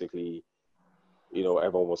 and basically, you know,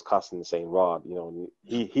 everyone was cussing, saying "rod," you know,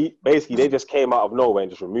 he basically they just came out of nowhere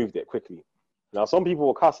and just removed it quickly. Now some people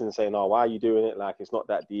were cussing, saying, "Oh, why are you doing it? Like it's not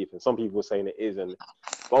that deep," and some people were saying it is, and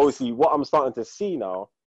obviously what I'm starting to see now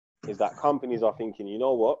is that companies are thinking, you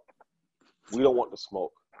know what, we don't want the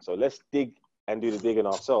smoke, so let's dig and do the digging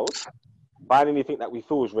ourselves, find anything that we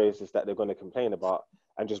feel is racist that they're going to complain about,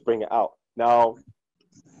 and just bring it out. Now,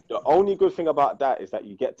 the only good thing about that is that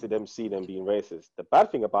you get to them see them being racist. The bad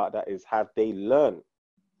thing about that is, have they learned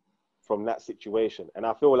from that situation? And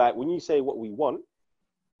I feel like when you say what we want,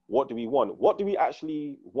 what do we want? What do we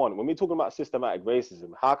actually want? When we're talking about systematic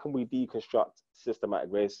racism, how can we deconstruct systematic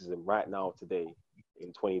racism right now, today, in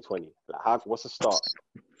 2020? Like, what's the start?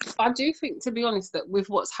 I do think, to be honest, that with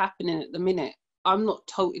what's happening at the minute, I'm not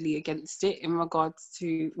totally against it in regards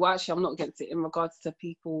to, well, actually, I'm not against it in regards to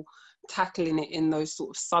people tackling it in those sort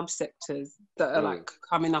of subsectors that are like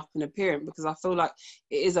coming up and appearing, because I feel like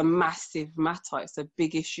it is a massive matter. It's a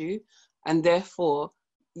big issue. And therefore,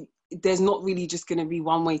 there's not really just going to be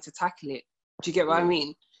one way to tackle it. Do you get what I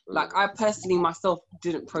mean? Like, I personally myself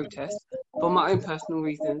didn't protest for my own personal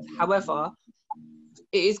reasons. However,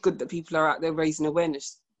 it is good that people are out there raising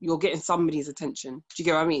awareness. You're getting somebody's attention. Do you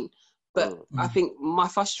get what I mean? But I think my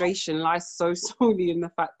frustration lies so solely in the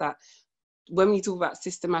fact that when we talk about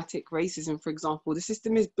systematic racism, for example, the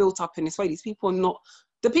system is built up in this way. These people are not,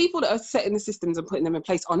 the people that are setting the systems and putting them in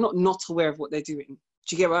place are not aware of what they're doing.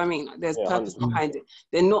 Do you get what I mean? Like, there's purpose behind it.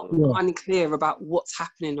 They're not unclear about what's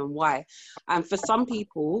happening and why. And for some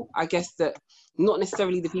people, I guess that not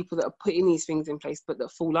necessarily the people that are putting these things in place, but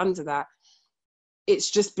that fall under that,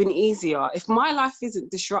 it's just been easier. If my life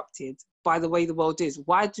isn't disrupted by the way the world is,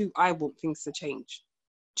 why do I want things to change?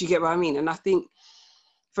 Do you get what I mean? And I think,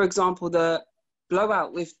 for example, the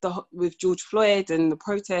blowout with George Floyd and the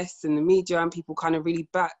protests and the media and people kind of really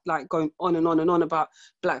going on and on and on about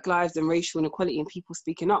Black lives and racial inequality and people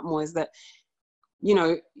speaking up more, is that, you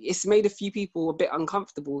know, it's made a few people a bit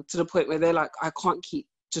uncomfortable to the point where they're like, I can't keep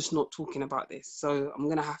just not talking about this, so I'm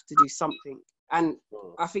gonna have to do something. And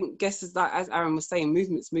I think, guess as Aaron was saying,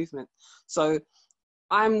 movement's movement. So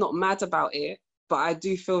I'm not mad about it, but I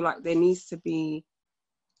do feel like there needs to be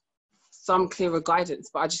some clearer guidance.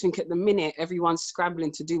 But I just think at the minute, everyone's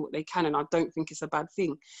scrambling to do what they can, and I don't think it's a bad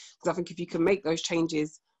thing. Because I think if you can make those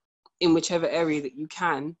changes in whichever area that you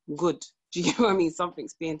can, good. Do you know what I mean?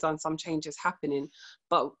 Something's being done, some change is happening.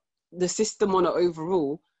 But the system on it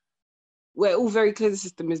overall, we're all very clear the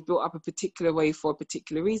system is built up a particular way for a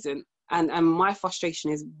particular reason. And my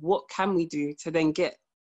frustration is, what can we do to then get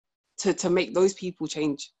to make those people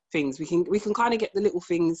change things? We can kind of get the little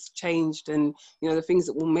things changed, and, you know, the things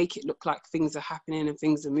that will make it look like things are happening and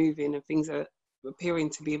things are moving and things are appearing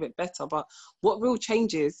to be a bit better. But what real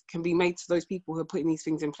changes can be made to those people who are putting these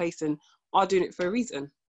things in place and are doing it for a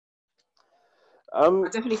reason? I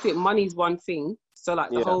definitely think money's one thing. So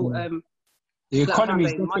like the whole the economy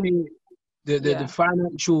is definitely the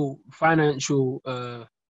financial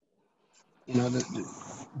you know,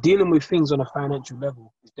 dealing with things on a financial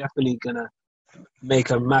level is definitely gonna make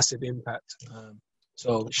a massive impact.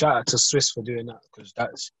 So shout out to Swiss for doing that, because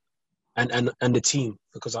that's and the team,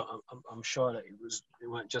 because I'm sure that it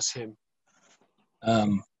weren't just him.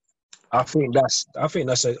 I think that's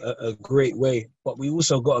a great way, but we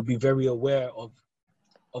also got to be very aware of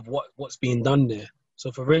what's being done there.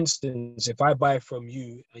 So for instance, if I buy from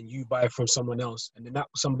you and you buy from someone else, and then that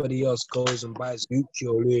somebody else goes and buys Gucci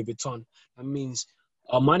or Louis Vuitton, that means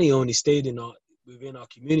our money only stayed within our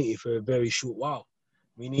community for a very short while.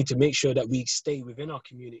 We need to make sure that we stay within our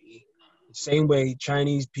community. The same way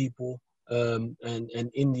Chinese people and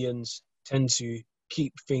Indians tend to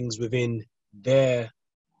keep things within their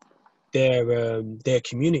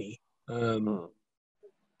community.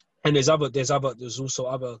 And there's also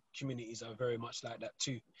other communities that are very much like that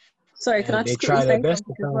too. Sorry, can I just quickly say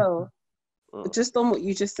something as well? Just on what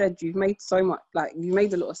you just said, you've made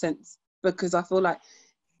a lot of sense, because I feel like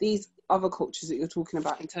these other cultures that you're talking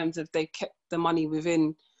about, in terms of they've kept the money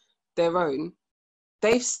within their own,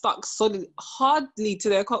 they've stuck hardly to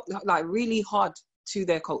their like really hard to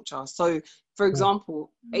their culture. So, for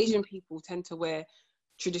example, Asian people tend to wear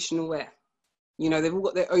traditional wear. You know, they've all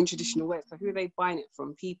got their own traditional wear. So who are they buying it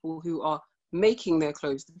from? People who are making their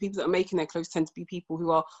clothes. The people that are making their clothes tend to be people who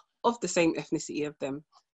are of the same ethnicity of them.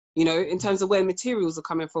 You know, in terms of where materials are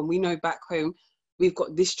coming from, we know back home, we've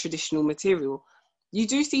got this traditional material. You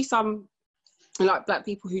do see some, like, Black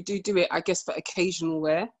people who do it, I guess, for occasional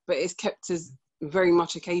wear, but it's kept as very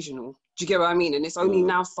much occasional. Do you get what I mean? And it's only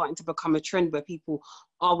now starting to become a trend where people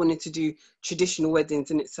are wanting to do traditional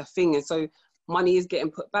weddings and it's a thing. And so money is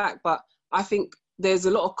getting put back. But I think there's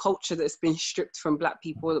a lot of culture that's been stripped from Black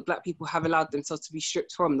people, that Black people have allowed themselves to be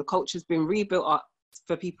stripped from. The culture's been rebuilt up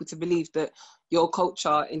for people to believe that your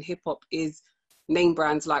culture in hip hop is name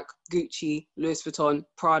brands like Gucci, Louis Vuitton,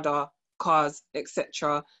 Prada, cars,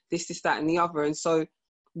 etc. This, that, and the other. And so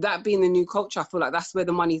that being the new culture, I feel like that's where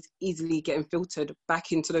the money's easily getting filtered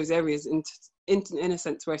back into those areas, in a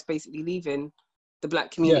sense where it's basically leaving the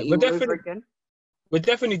Black community all over again. We're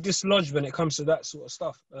definitely dislodged when it comes to that sort of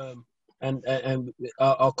stuff. And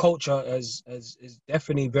our culture is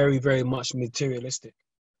definitely very, very much materialistic,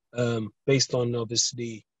 based on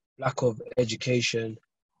obviously lack of education,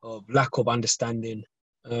 of lack of understanding,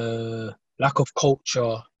 lack of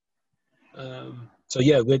culture. So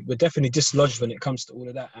yeah, we're definitely dislodged when it comes to all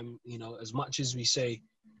of that. And you know, as much as we say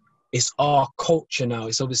it's our culture now,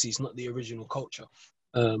 it's not the original culture.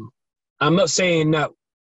 I'm not saying that.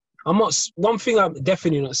 One thing I'm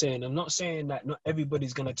definitely not saying. I'm not saying that not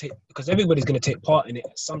everybody's gonna take, because everybody's gonna take part in it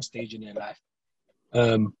at some stage in their life,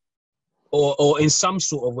 or in some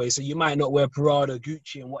sort of way. So you might not wear Prada,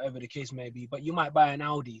 Gucci, and whatever the case may be, but you might buy an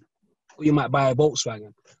Audi, or you might buy a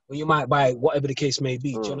Volkswagen, or you might buy whatever the case may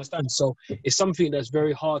be. Do you understand? So it's something that's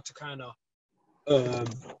very hard to kind of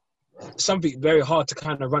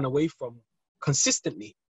run away from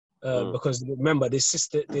consistently, because remember, the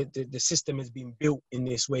system has been built in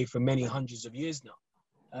this way for many hundreds of years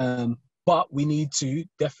now. But we need to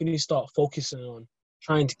definitely start focusing on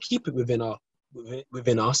trying to keep it within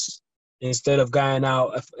us. Instead of going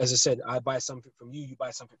out, as I said, I buy something from you, you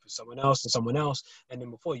buy something from someone else, and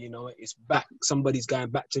then before you know it, it's back. Somebody's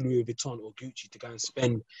going back to Louis Vuitton or Gucci to go and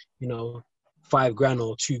spend, $5,000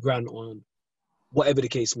 or $2,000 on whatever the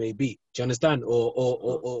case may be. Do you understand?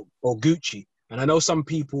 Or Gucci. And I know some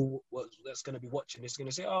people that's going to be watching this are going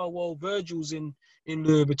to say, "Oh, well, Virgil's in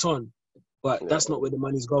Louis Vuitton," but that's not where the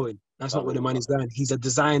money's going. That's not where the money's going. He's a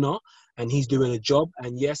designer and he's doing a job.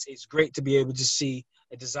 And yes, it's great to be able to see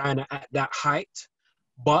a designer at that height,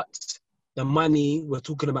 but the money, we're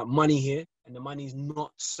talking about money here, and the money's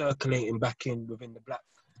not circulating back within the Black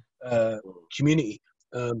community.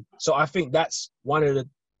 So I think that's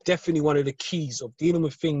definitely one of the keys of dealing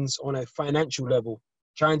with things on a financial level,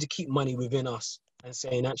 trying to keep money within us and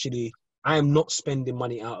saying, actually, I am not spending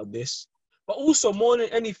money out of this. But also, more than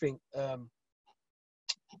anything, so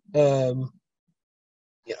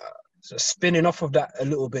spinning off of that a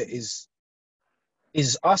little bit is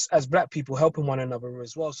us as Black people helping one another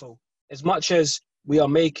as well. So as much as we are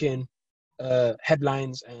making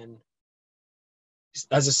headlines, and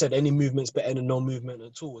as I said, any movement's better than no movement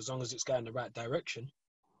at all, as long as it's going in the right direction.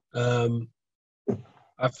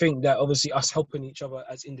 I think that obviously us helping each other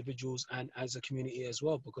as individuals and as a community as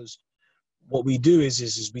well, because what we do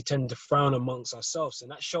is we tend to frown amongst ourselves,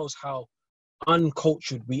 and that shows how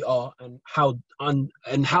uncultured we are, and how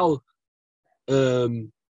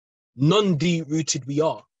non-deep rooted we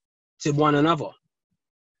are to one another.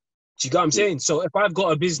 Do you get what I'm saying? So if I've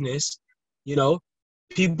got a business,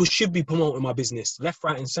 people should be promoting my business left,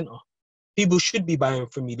 right, and center. People should be buying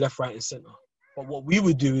from me left, right, and center. But what we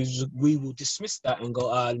would do is we will dismiss that and go,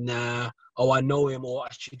 nah, I know him, or I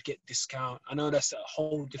should get discount. I know that's a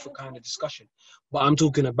whole different kind of discussion, but I'm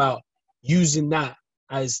talking about using that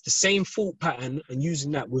as the same thought pattern and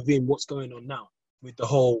using that within what's going on now with the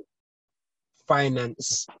whole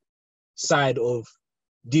finance side of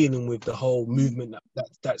dealing with the whole movement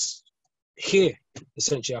that's here.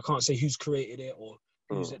 Essentially, I can't say who's created it or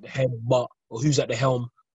who's at the head, or who's at the helm,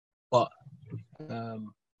 but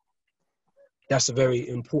that's a very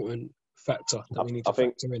important factor that we need to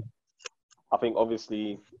factor in. I think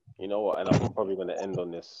obviously, and I'm probably going to end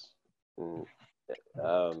on this.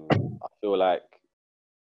 I feel like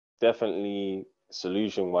definitely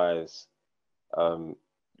solution-wise,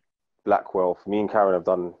 Black wealth. Me and Karen have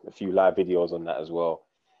done a few live videos on that as well,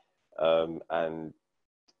 and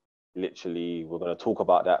literally we're going to talk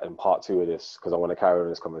about that in part 2 of this, because I want to carry on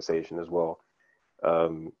this conversation as well,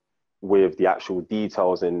 with the actual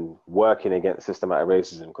details in working against systematic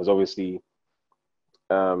racism. Because obviously,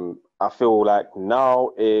 I feel like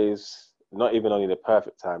now is not even only the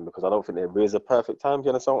perfect time, because I don't think there is a perfect time. Do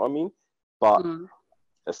you understand what I mean? But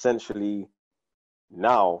essentially,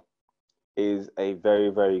 now is a very,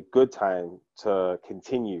 very good time to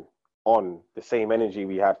continue on the same energy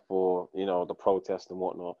we had for, the protest and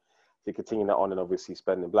whatnot, to continue that on, and obviously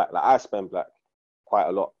spending Black. Like, I spend Black quite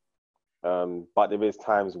a lot. But there is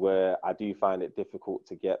times where I do find it difficult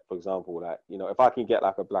to get, for example, like, if I can get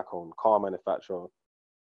like a Black-owned car manufacturer,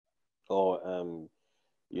 or,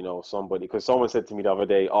 you know, somebody, because someone said to me the other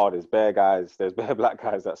day, oh, there's bare black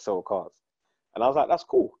guys that sell cars. And I was like, that's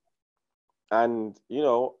cool. And, you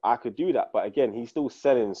know, I could do that. But again, he's still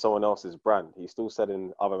selling someone else's brand. He's still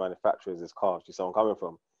selling other manufacturers' cars. You see where I'm coming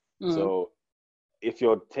from? So if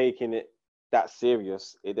you're taking it that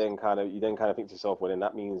serious, you then kind of think to yourself, well, then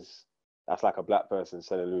that means that's like a black person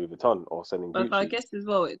selling Louis Vuitton or selling Gucci. But I guess as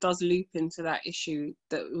well, it does loop into that issue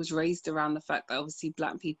that was raised around the fact that obviously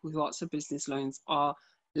black people who ask for business loans are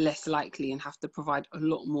less likely and have to provide a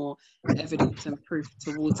lot more evidence and proof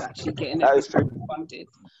towards actually getting everything funded.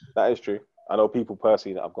 That is true. I know people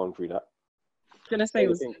personally that have gone through that. I was going to say,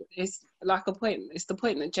 it's like a point. It's the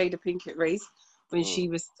point that Jada Pinkett raised when she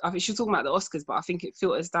was, I think she was talking about the Oscars, but I think it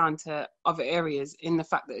filters down to other areas in the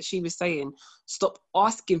fact that she was saying, stop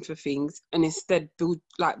asking for things and instead build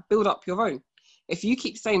up your own. If you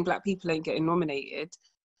keep saying black people ain't getting nominated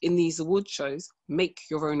in these award shows, make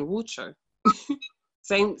your own award show.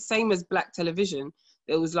 Same as black television.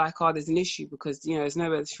 It was like, oh, there's an issue because, you know, there's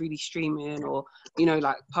nowhere that's really streaming or, you know,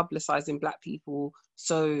 like publicizing black people.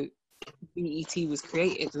 So BET was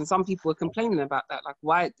created, and some people were complaining about that. Like,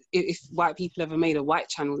 why, if white people ever made a white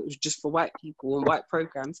channel that was just for white people and white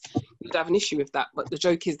programs, you'd have an issue with that. But the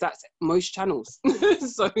joke is that's most channels.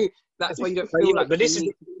 So that's why you don't feel like. But this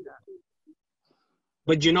is.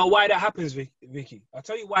 But you know why that happens, Vicky? I'll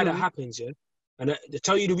tell you why that happens, yeah. And to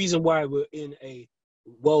tell you the reason why we're in a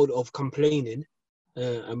world of complaining,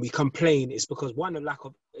 and we complain, is because one, the lack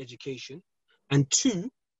of education, and two,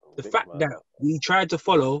 the fact that we tried to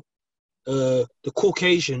follow the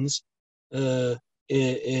Caucasians in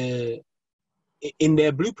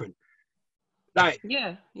their blueprint. Like,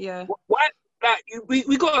 yeah. Why? Like,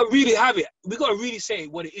 we gotta really have it. We gotta really say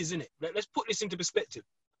what it is, innit? Like, let's put this into perspective.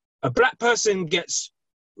 A black person gets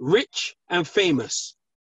rich and famous.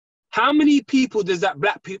 How many people does that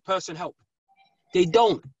black person help? They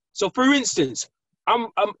don't. So, for instance, I'm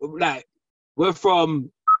like, we're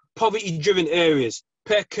from poverty-driven areas: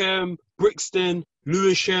 Peckham, Brixton,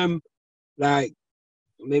 Lewisham. Like,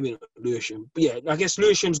 maybe not Lewisham, but yeah, I guess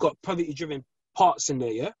Lewisham's got poverty-driven parts in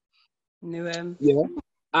there, yeah? Newham. Yeah.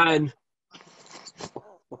 And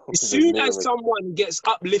as soon as someone gets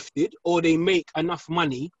uplifted or they make enough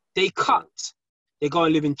money, they cut. They go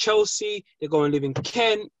and live in Chelsea, they go and live in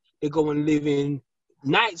Kent, they go and live in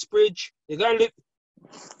Knightsbridge, they go and live...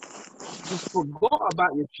 You forgot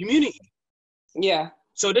about your community. Yeah.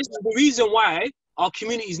 So this is the reason why our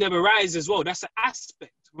communities never rise as well. That's an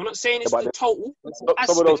aspect. We're not saying it's the total.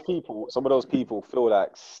 Some of those people feel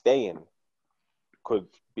like staying could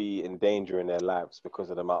be endangering their lives because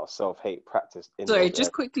of the amount of self-hate practiced. Sorry,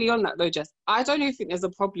 just quickly on that though, Jess. I don't even think there's a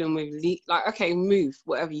problem with like, okay, move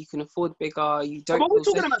whatever, you can afford bigger. You don't. But we're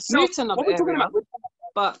talking about move to another area.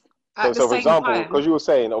 But at the for same example, time, because you were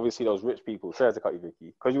saying obviously those rich people. Sorry to cut you,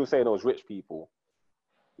 Vicky. Because you were saying those rich people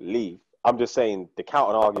leave. I'm just saying the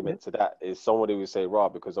counter argument to that is somebody would say, "Raw,"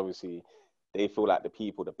 because obviously they feel like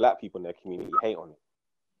the black people in their community hate on it.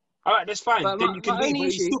 All right, that's fine. But then you can leave, but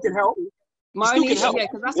you still can help. My only issue, yeah,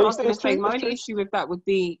 because that's what I was going to say. My only issue with that would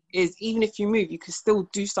be is even if you move, you can still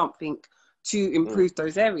do something to improve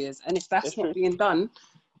those areas. And if that's not being done,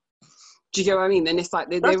 do you get what I mean? Then it's like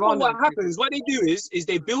they run. What happens? What they do is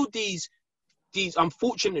they build these.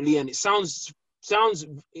 Unfortunately, and it sounds.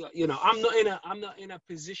 You know, I'm not in a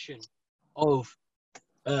position of,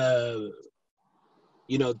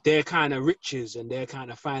 you know, their kind of riches and their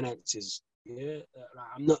kind of finances. Yeah,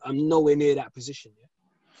 I'm nowhere near that position. Yeah.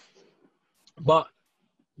 But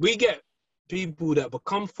we get people that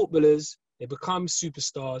become footballers, they become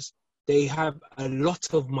superstars, they have a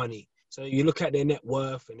lot of money. So you look at their net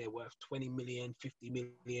worth and they're worth 20 million, 50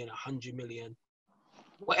 million, 100 million,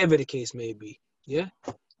 whatever the case may be. Yeah.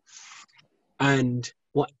 And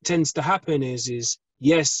what tends to happen is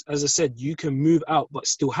yes, as I said, you can move out, but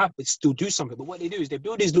still do something. But what they do is they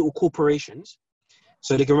build these little corporations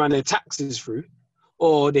so they can run their taxes through,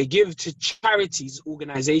 or they give to charities,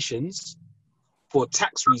 organizations, for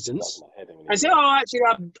tax reasons, and say, oh, actually,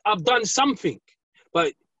 I've done something.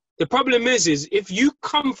 But the problem is if you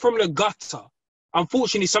come from the gutter,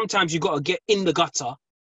 unfortunately, sometimes you got to get in the gutter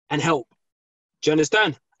and help. Do you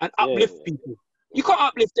understand? And uplift people. You can't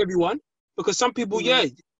uplift everyone because some people,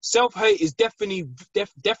 self-hate is definitely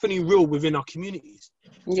real within our communities.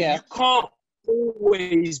 Yeah. You can't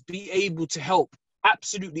always be able to help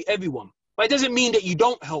absolutely everyone. But it doesn't mean that you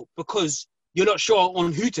don't help because you're not sure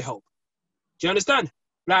on who to help. Do you understand?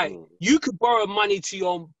 Like, you could borrow money to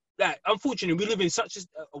your... Like, unfortunately, we live in such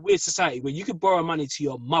a weird society where you could borrow money to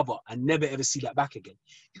your mother and never ever see that back again.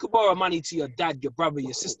 You could borrow money to your dad, your brother,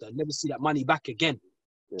 your sister, and never see that money back again.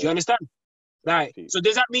 Do you understand? Like, so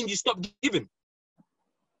does that mean you stop giving?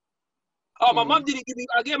 Oh, my mum didn't give me.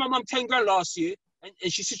 I gave my mum 10 grand last year, and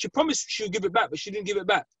she said she promised she'll give it back, but she didn't give it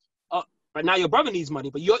back. But now your brother needs money,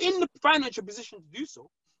 but you're in the financial position to do so.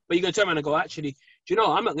 But you're gonna turn around and go, actually, do you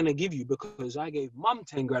know, I'm not gonna give you because I gave mum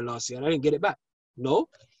 10 grand last year and I didn't get it back. No,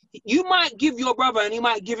 you might give your brother and he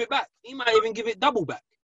might give it back. He might even give it double back.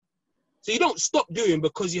 So you don't stop doing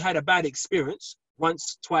because you had a bad experience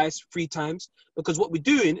once, twice, 3 times. Because what we're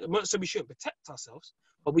doing, I'm not saying we shouldn't protect ourselves,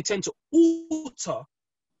 but we tend to alter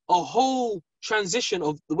a whole transition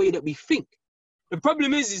of the way that we think. The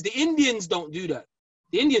problem is the Indians don't do that.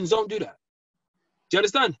 The Indians don't do that. Do you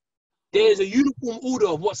understand? There's a uniform order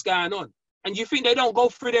of what's going on. And you think they don't go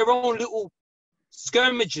through their own little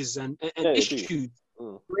skirmishes and issues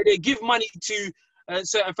where they give money to a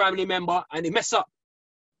certain family member and they mess up?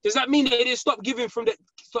 Does that mean that they stop giving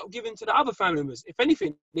to the other family members? If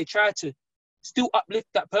anything, they try to still uplift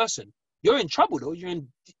that person. You're in trouble though. You're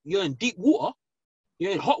in deep water.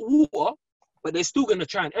 You're in hot water, but they're still gonna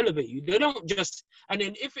try and elevate you. They don't just. And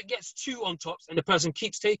then if it gets too on tops and the person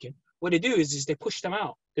keeps taking, what they do is they push them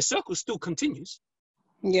out. The circle still continues.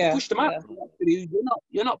 Yeah. They push them out.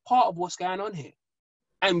 You're not part of what's going on here.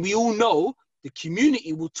 And we all know the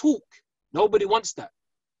community will talk. Nobody wants that.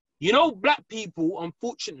 You know, black people,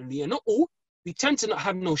 unfortunately, and not all, we tend to not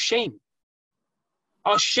have no shame.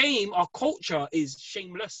 Our shame, our culture is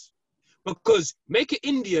shameless. Because make it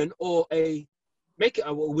Indian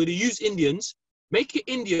we'll use Indians, make it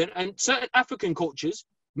Indian and certain African cultures,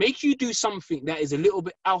 make you do something that is a little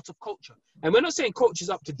bit out of culture. And we're not saying culture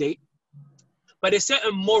is up to date, but there's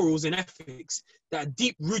certain morals and ethics that are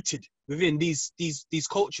deep rooted within these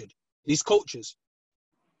cultures.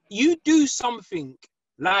 You do something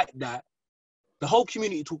like that, the whole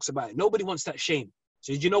community talks about it. Nobody wants that shame.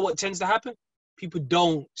 So do you know what tends to happen? People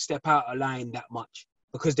don't step out of line that much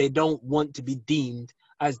because they don't want to be deemed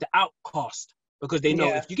as the outcast. Because they know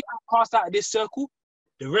if you get outcast out of this circle,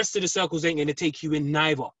 the rest of the circles ain't going to take you in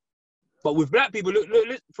neither. But with black people, look,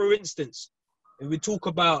 for instance, if we talk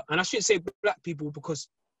about, and I shouldn't say black people because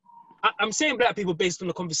I'm saying black people based on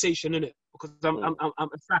the conversation, innit? Because I'm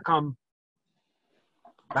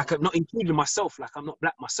not including myself, like I'm not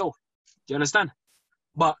black myself. Do you understand?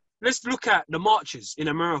 But let's look at the marches in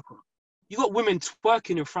America. You got women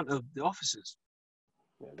twerking in front of the officers.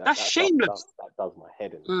 Yeah, that's shameless. That does my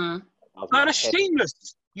head in. No, that's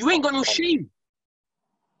shameless. You ain't got no shame.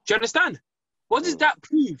 Do you understand? What does that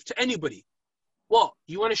prove to anybody? What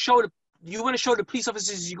you want to show the police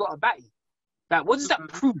officers you got a batty? That what does that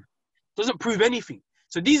prove? Doesn't prove anything.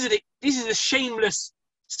 So this is the shameless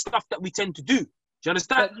stuff that we tend to do. Do you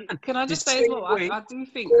understand? But can I just say as well? I do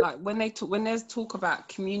think like when there's talk about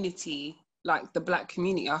community, like the black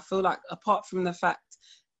community, I feel like apart from the fact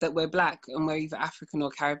that we're black and we're either African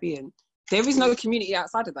or Caribbean, there is no community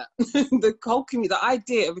outside of that. The whole community, the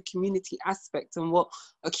idea of a community aspect and what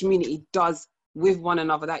a community does with one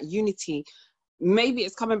another, that unity, maybe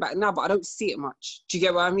it's coming back now, but I don't see it much. Do you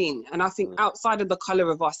get what I mean? And I think outside of the colour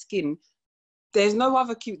of our skin, there's no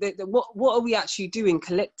other what are we actually doing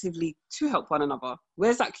collectively to help one another?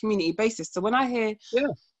 Where's that community basis? So when I hear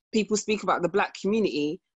people speak about the black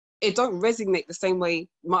community, it don't resonate the same way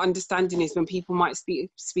my understanding is when people might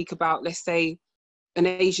speak about, let's say, an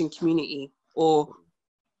Asian community, or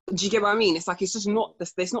do you get what I mean? It's like it's just not.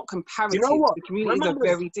 There's not comparative. You know what? The communities are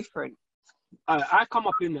very different. I come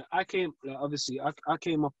up in it. I came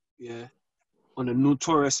up on a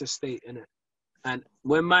notorious estate in it, and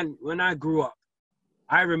when I grew up,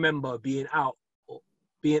 I remember being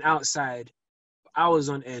outside, hours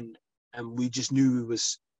on end, and we just knew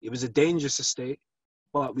it was a dangerous estate.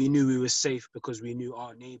 But we knew we were safe because we knew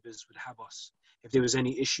our neighbors would have us. If there was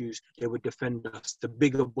any issues, they would defend us. The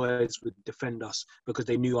bigger boys would defend us because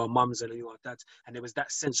they knew our mums and they knew our dads. And there was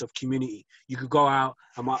that sense of community. You could go out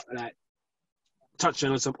and like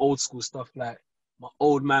touching on some old school stuff. Like my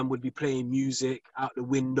old man would be playing music out the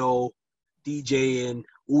window, DJing.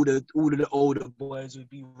 All the older boys would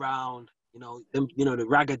be round. The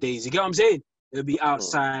ragga days. You get what I'm saying? They'd be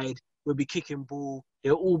outside. We'd be kicking ball.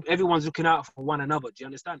 Everyone's looking out for one another. Do you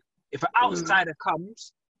understand? If an outsider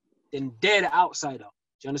comes, then they're the outsider.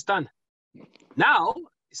 Do you understand? Now,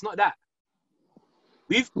 it's not that.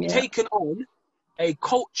 We've taken on a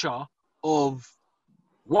culture of,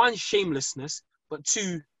 one, shamelessness, but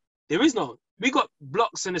two, there is no. We got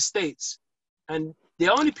blocks and estates, and the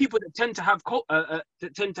only people that tend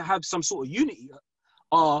to have some sort of unity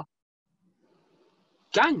are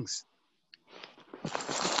gangs.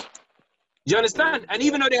 Do you understand? And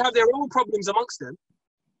even though they have their own problems amongst them,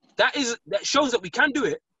 that shows that we can do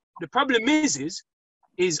it. The problem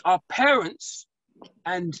is our parents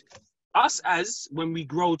and us, as when we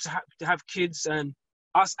grow to have kids and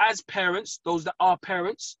us as parents, those that are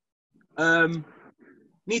parents,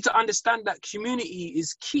 need to understand that community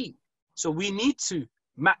is key. So we need to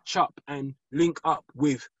match up and link up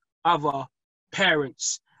with other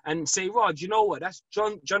parents and say, Rod, you know what? That's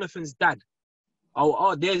Jonathan's dad.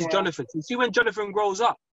 Oh, there's Jonathan. You see, when Jonathan grows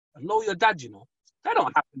up, I know your dad, you know. That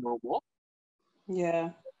don't happen no more. Yeah.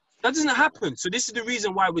 That doesn't happen. So this is the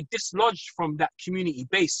reason why we're dislodged from that community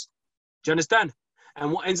base. Do you understand?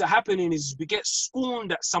 And what ends up happening is we get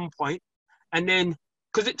scorned at some point, and then,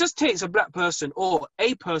 because it just takes a black person or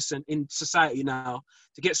a person in society now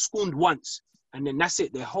to get scorned once, and then that's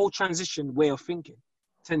it. Their whole transition way of thinking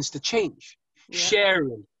tends to change. Yeah.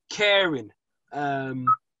 Sharing, caring,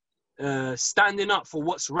 standing up for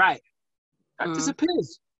what's right, that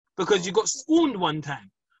disappears because you got scorned one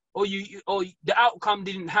time, or or the outcome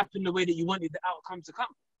didn't happen the way that you wanted the outcome to come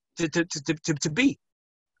to be.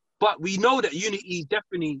 But we know that unity is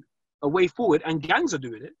definitely a way forward, and gangs are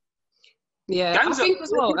doing it. Yeah, I think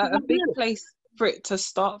as well, a big place for it to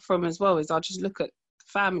start from as well is I just look at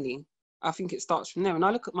family. I think it starts from there. And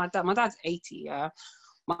I look at my dad. My dad's 80, yeah.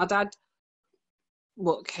 My dad,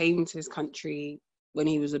 came to this country when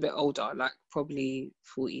he was a bit older, like probably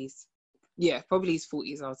 40s. Yeah, probably his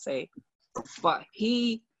 40s, I would say. But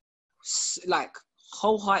he, like,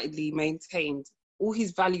 wholeheartedly maintained all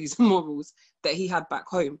his values and morals that he had back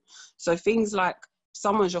home. So things like,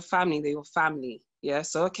 someone's your family, they're your family. Yeah,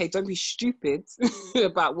 so okay, don't be stupid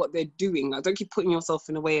about what they're doing. Like, don't keep putting yourself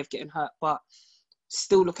in the way of getting hurt, but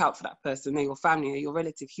still look out for that person. They're your family, they're your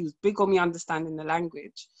relative. He was big on me understanding the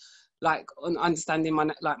language, like on understanding my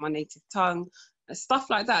native tongue and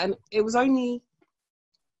stuff like that. And it was only,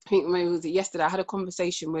 I think maybe it was yesterday, I had a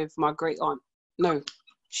conversation with my great aunt. No,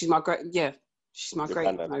 she's my great, she's my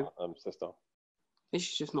great sister.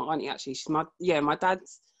 She's just my auntie, actually. She's my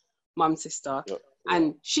dad's mum's sister. Yep.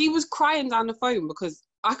 And she was crying down the phone because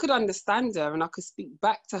I could understand her and I could speak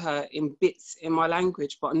back to her in bits in my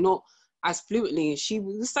language, but not as fluently. And she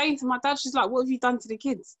was saying to my dad, she's like, what have you done to the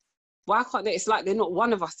kids? Why can't they? It's like they're not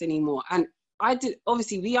one of us anymore. And I did,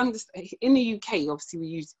 obviously, we understand, in the UK, obviously, we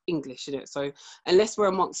use English, in it. So unless we're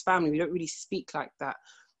amongst family, we don't really speak like that.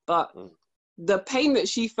 But the pain that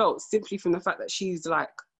she felt simply from the fact that she's like,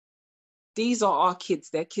 these are our kids,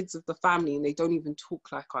 they're kids of the family, and they don't even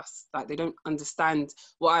talk like us. Like, they don't understand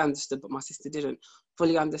what I understood, but my sister didn't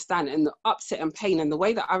fully understand. And the upset and pain, and the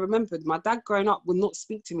way that I remembered, my dad growing up would not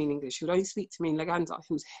speak to me in English. He would only speak to me in Laganda.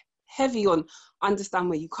 He was heavy on understand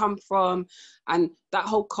where you come from and that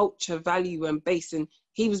whole culture, value and base. And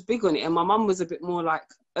he was big on it. And my mum was a bit more like,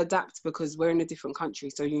 adapt, because we're in a different country.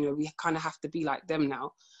 So, you know, we kind of have to be like them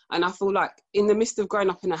now. And I feel like in the midst of growing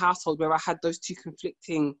up in a household where I had those two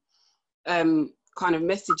conflicting kind of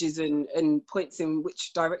messages and points in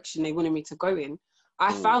which direction they wanted me to go in,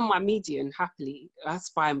 I found my median happily. That's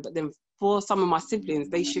fine. But then for some of my siblings,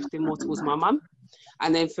 they shifted more towards my mum.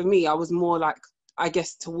 And then for me, I was more like, I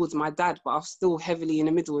guess, towards my dad, but I was still heavily in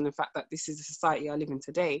the middle in the fact that this is the society I live in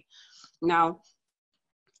today. Now,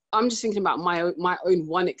 I'm just thinking about my own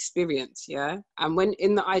one experience, yeah? And when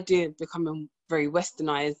in the idea of becoming very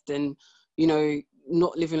westernized and, you know,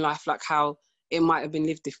 not living life like how it might have been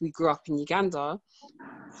lived if we grew up in Uganda,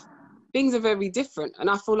 things are very different. And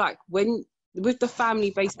I feel like with the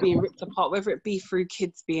family base being ripped apart, whether it be through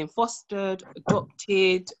kids being fostered,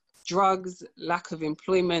 adopted, drugs, lack of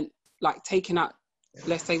employment, like taking out,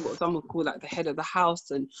 let's say what some would call like the head of the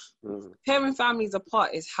house, and tearing families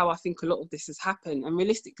apart is how I think a lot of this has happened. And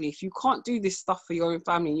realistically, if you can't do this stuff for your own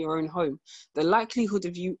family in your own home, the likelihood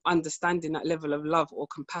of you understanding that level of love or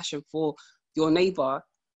compassion for your neighbor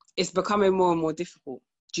is becoming more and more difficult.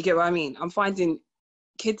 Do you get what I mean? I'm finding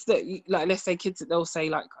kids that, like, let's say kids that they'll say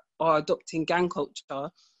like are adopting gang culture. A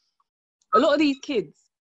lot of these kids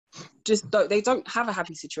just don't have a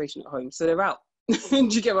happy situation at home, so they're out. Do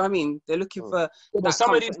you get what I mean? They're looking for but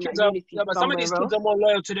some of these kids are more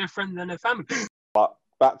loyal to their friends than their family. But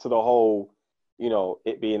back to the whole, you know,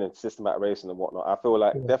 it being a systematic racism and whatnot, I feel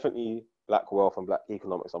like definitely black wealth and black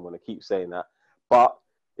economics, I'm going to keep saying that. But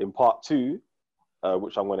in part 2,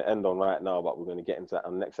 which I'm going to end on right now, but we're going to get into that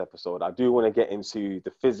on the next episode, I do want to get into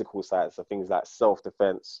the physical sides of things like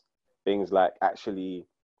self-defense, things like actually,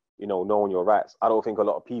 you know, knowing your rights. I don't think a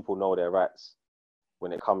lot of people know their rights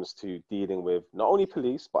when it comes to dealing with not only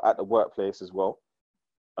police, but at the workplace as well.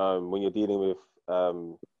 When you're dealing with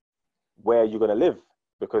where you're going to live,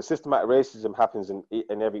 because systematic racism happens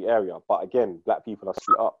in every area. But again, black people are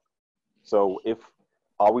split up. So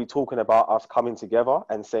are we talking about us coming together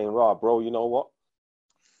and saying, "Rah, bro, you know what?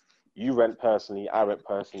 You rent personally, I rent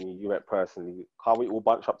personally, you rent personally. Can't we all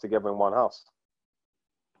bunch up together in one house?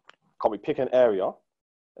 Can't we pick an area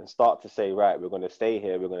and start to say, right, we're going to stay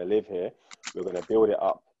here, we're going to live here, we're going to build it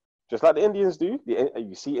up. Just like the Indians do.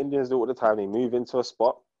 You see Indians do it all the time. They move into a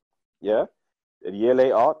spot, yeah? A year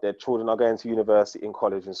later, their children are going to university, in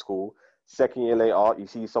college, and school. Second year later, you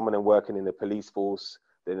see some of them working in the police force,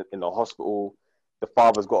 then in the hospital. The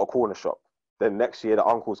father's got a corner shop. Then next year, the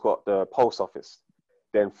uncle's got the post office.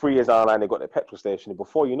 Then 3 years down the line, they got the petrol station. And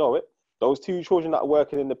before you know it, those two children that are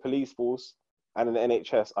working in the police force and in the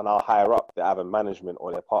NHS are now higher up. They're either management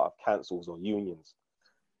or they're part of councils or unions.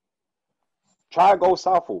 Try go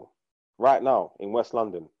Southall right now in West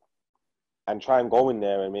London and try and go in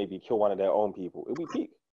there and maybe kill one of their own people. It'll be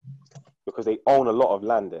peak because they own a lot of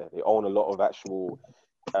land there. They own a lot of actual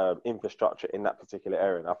infrastructure in that particular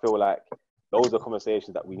area. And I feel like those are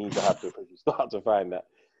conversations that we need to have because you start to find that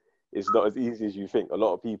it's not as easy as you think. A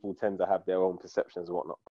lot of people tend to have their own perceptions and whatnot.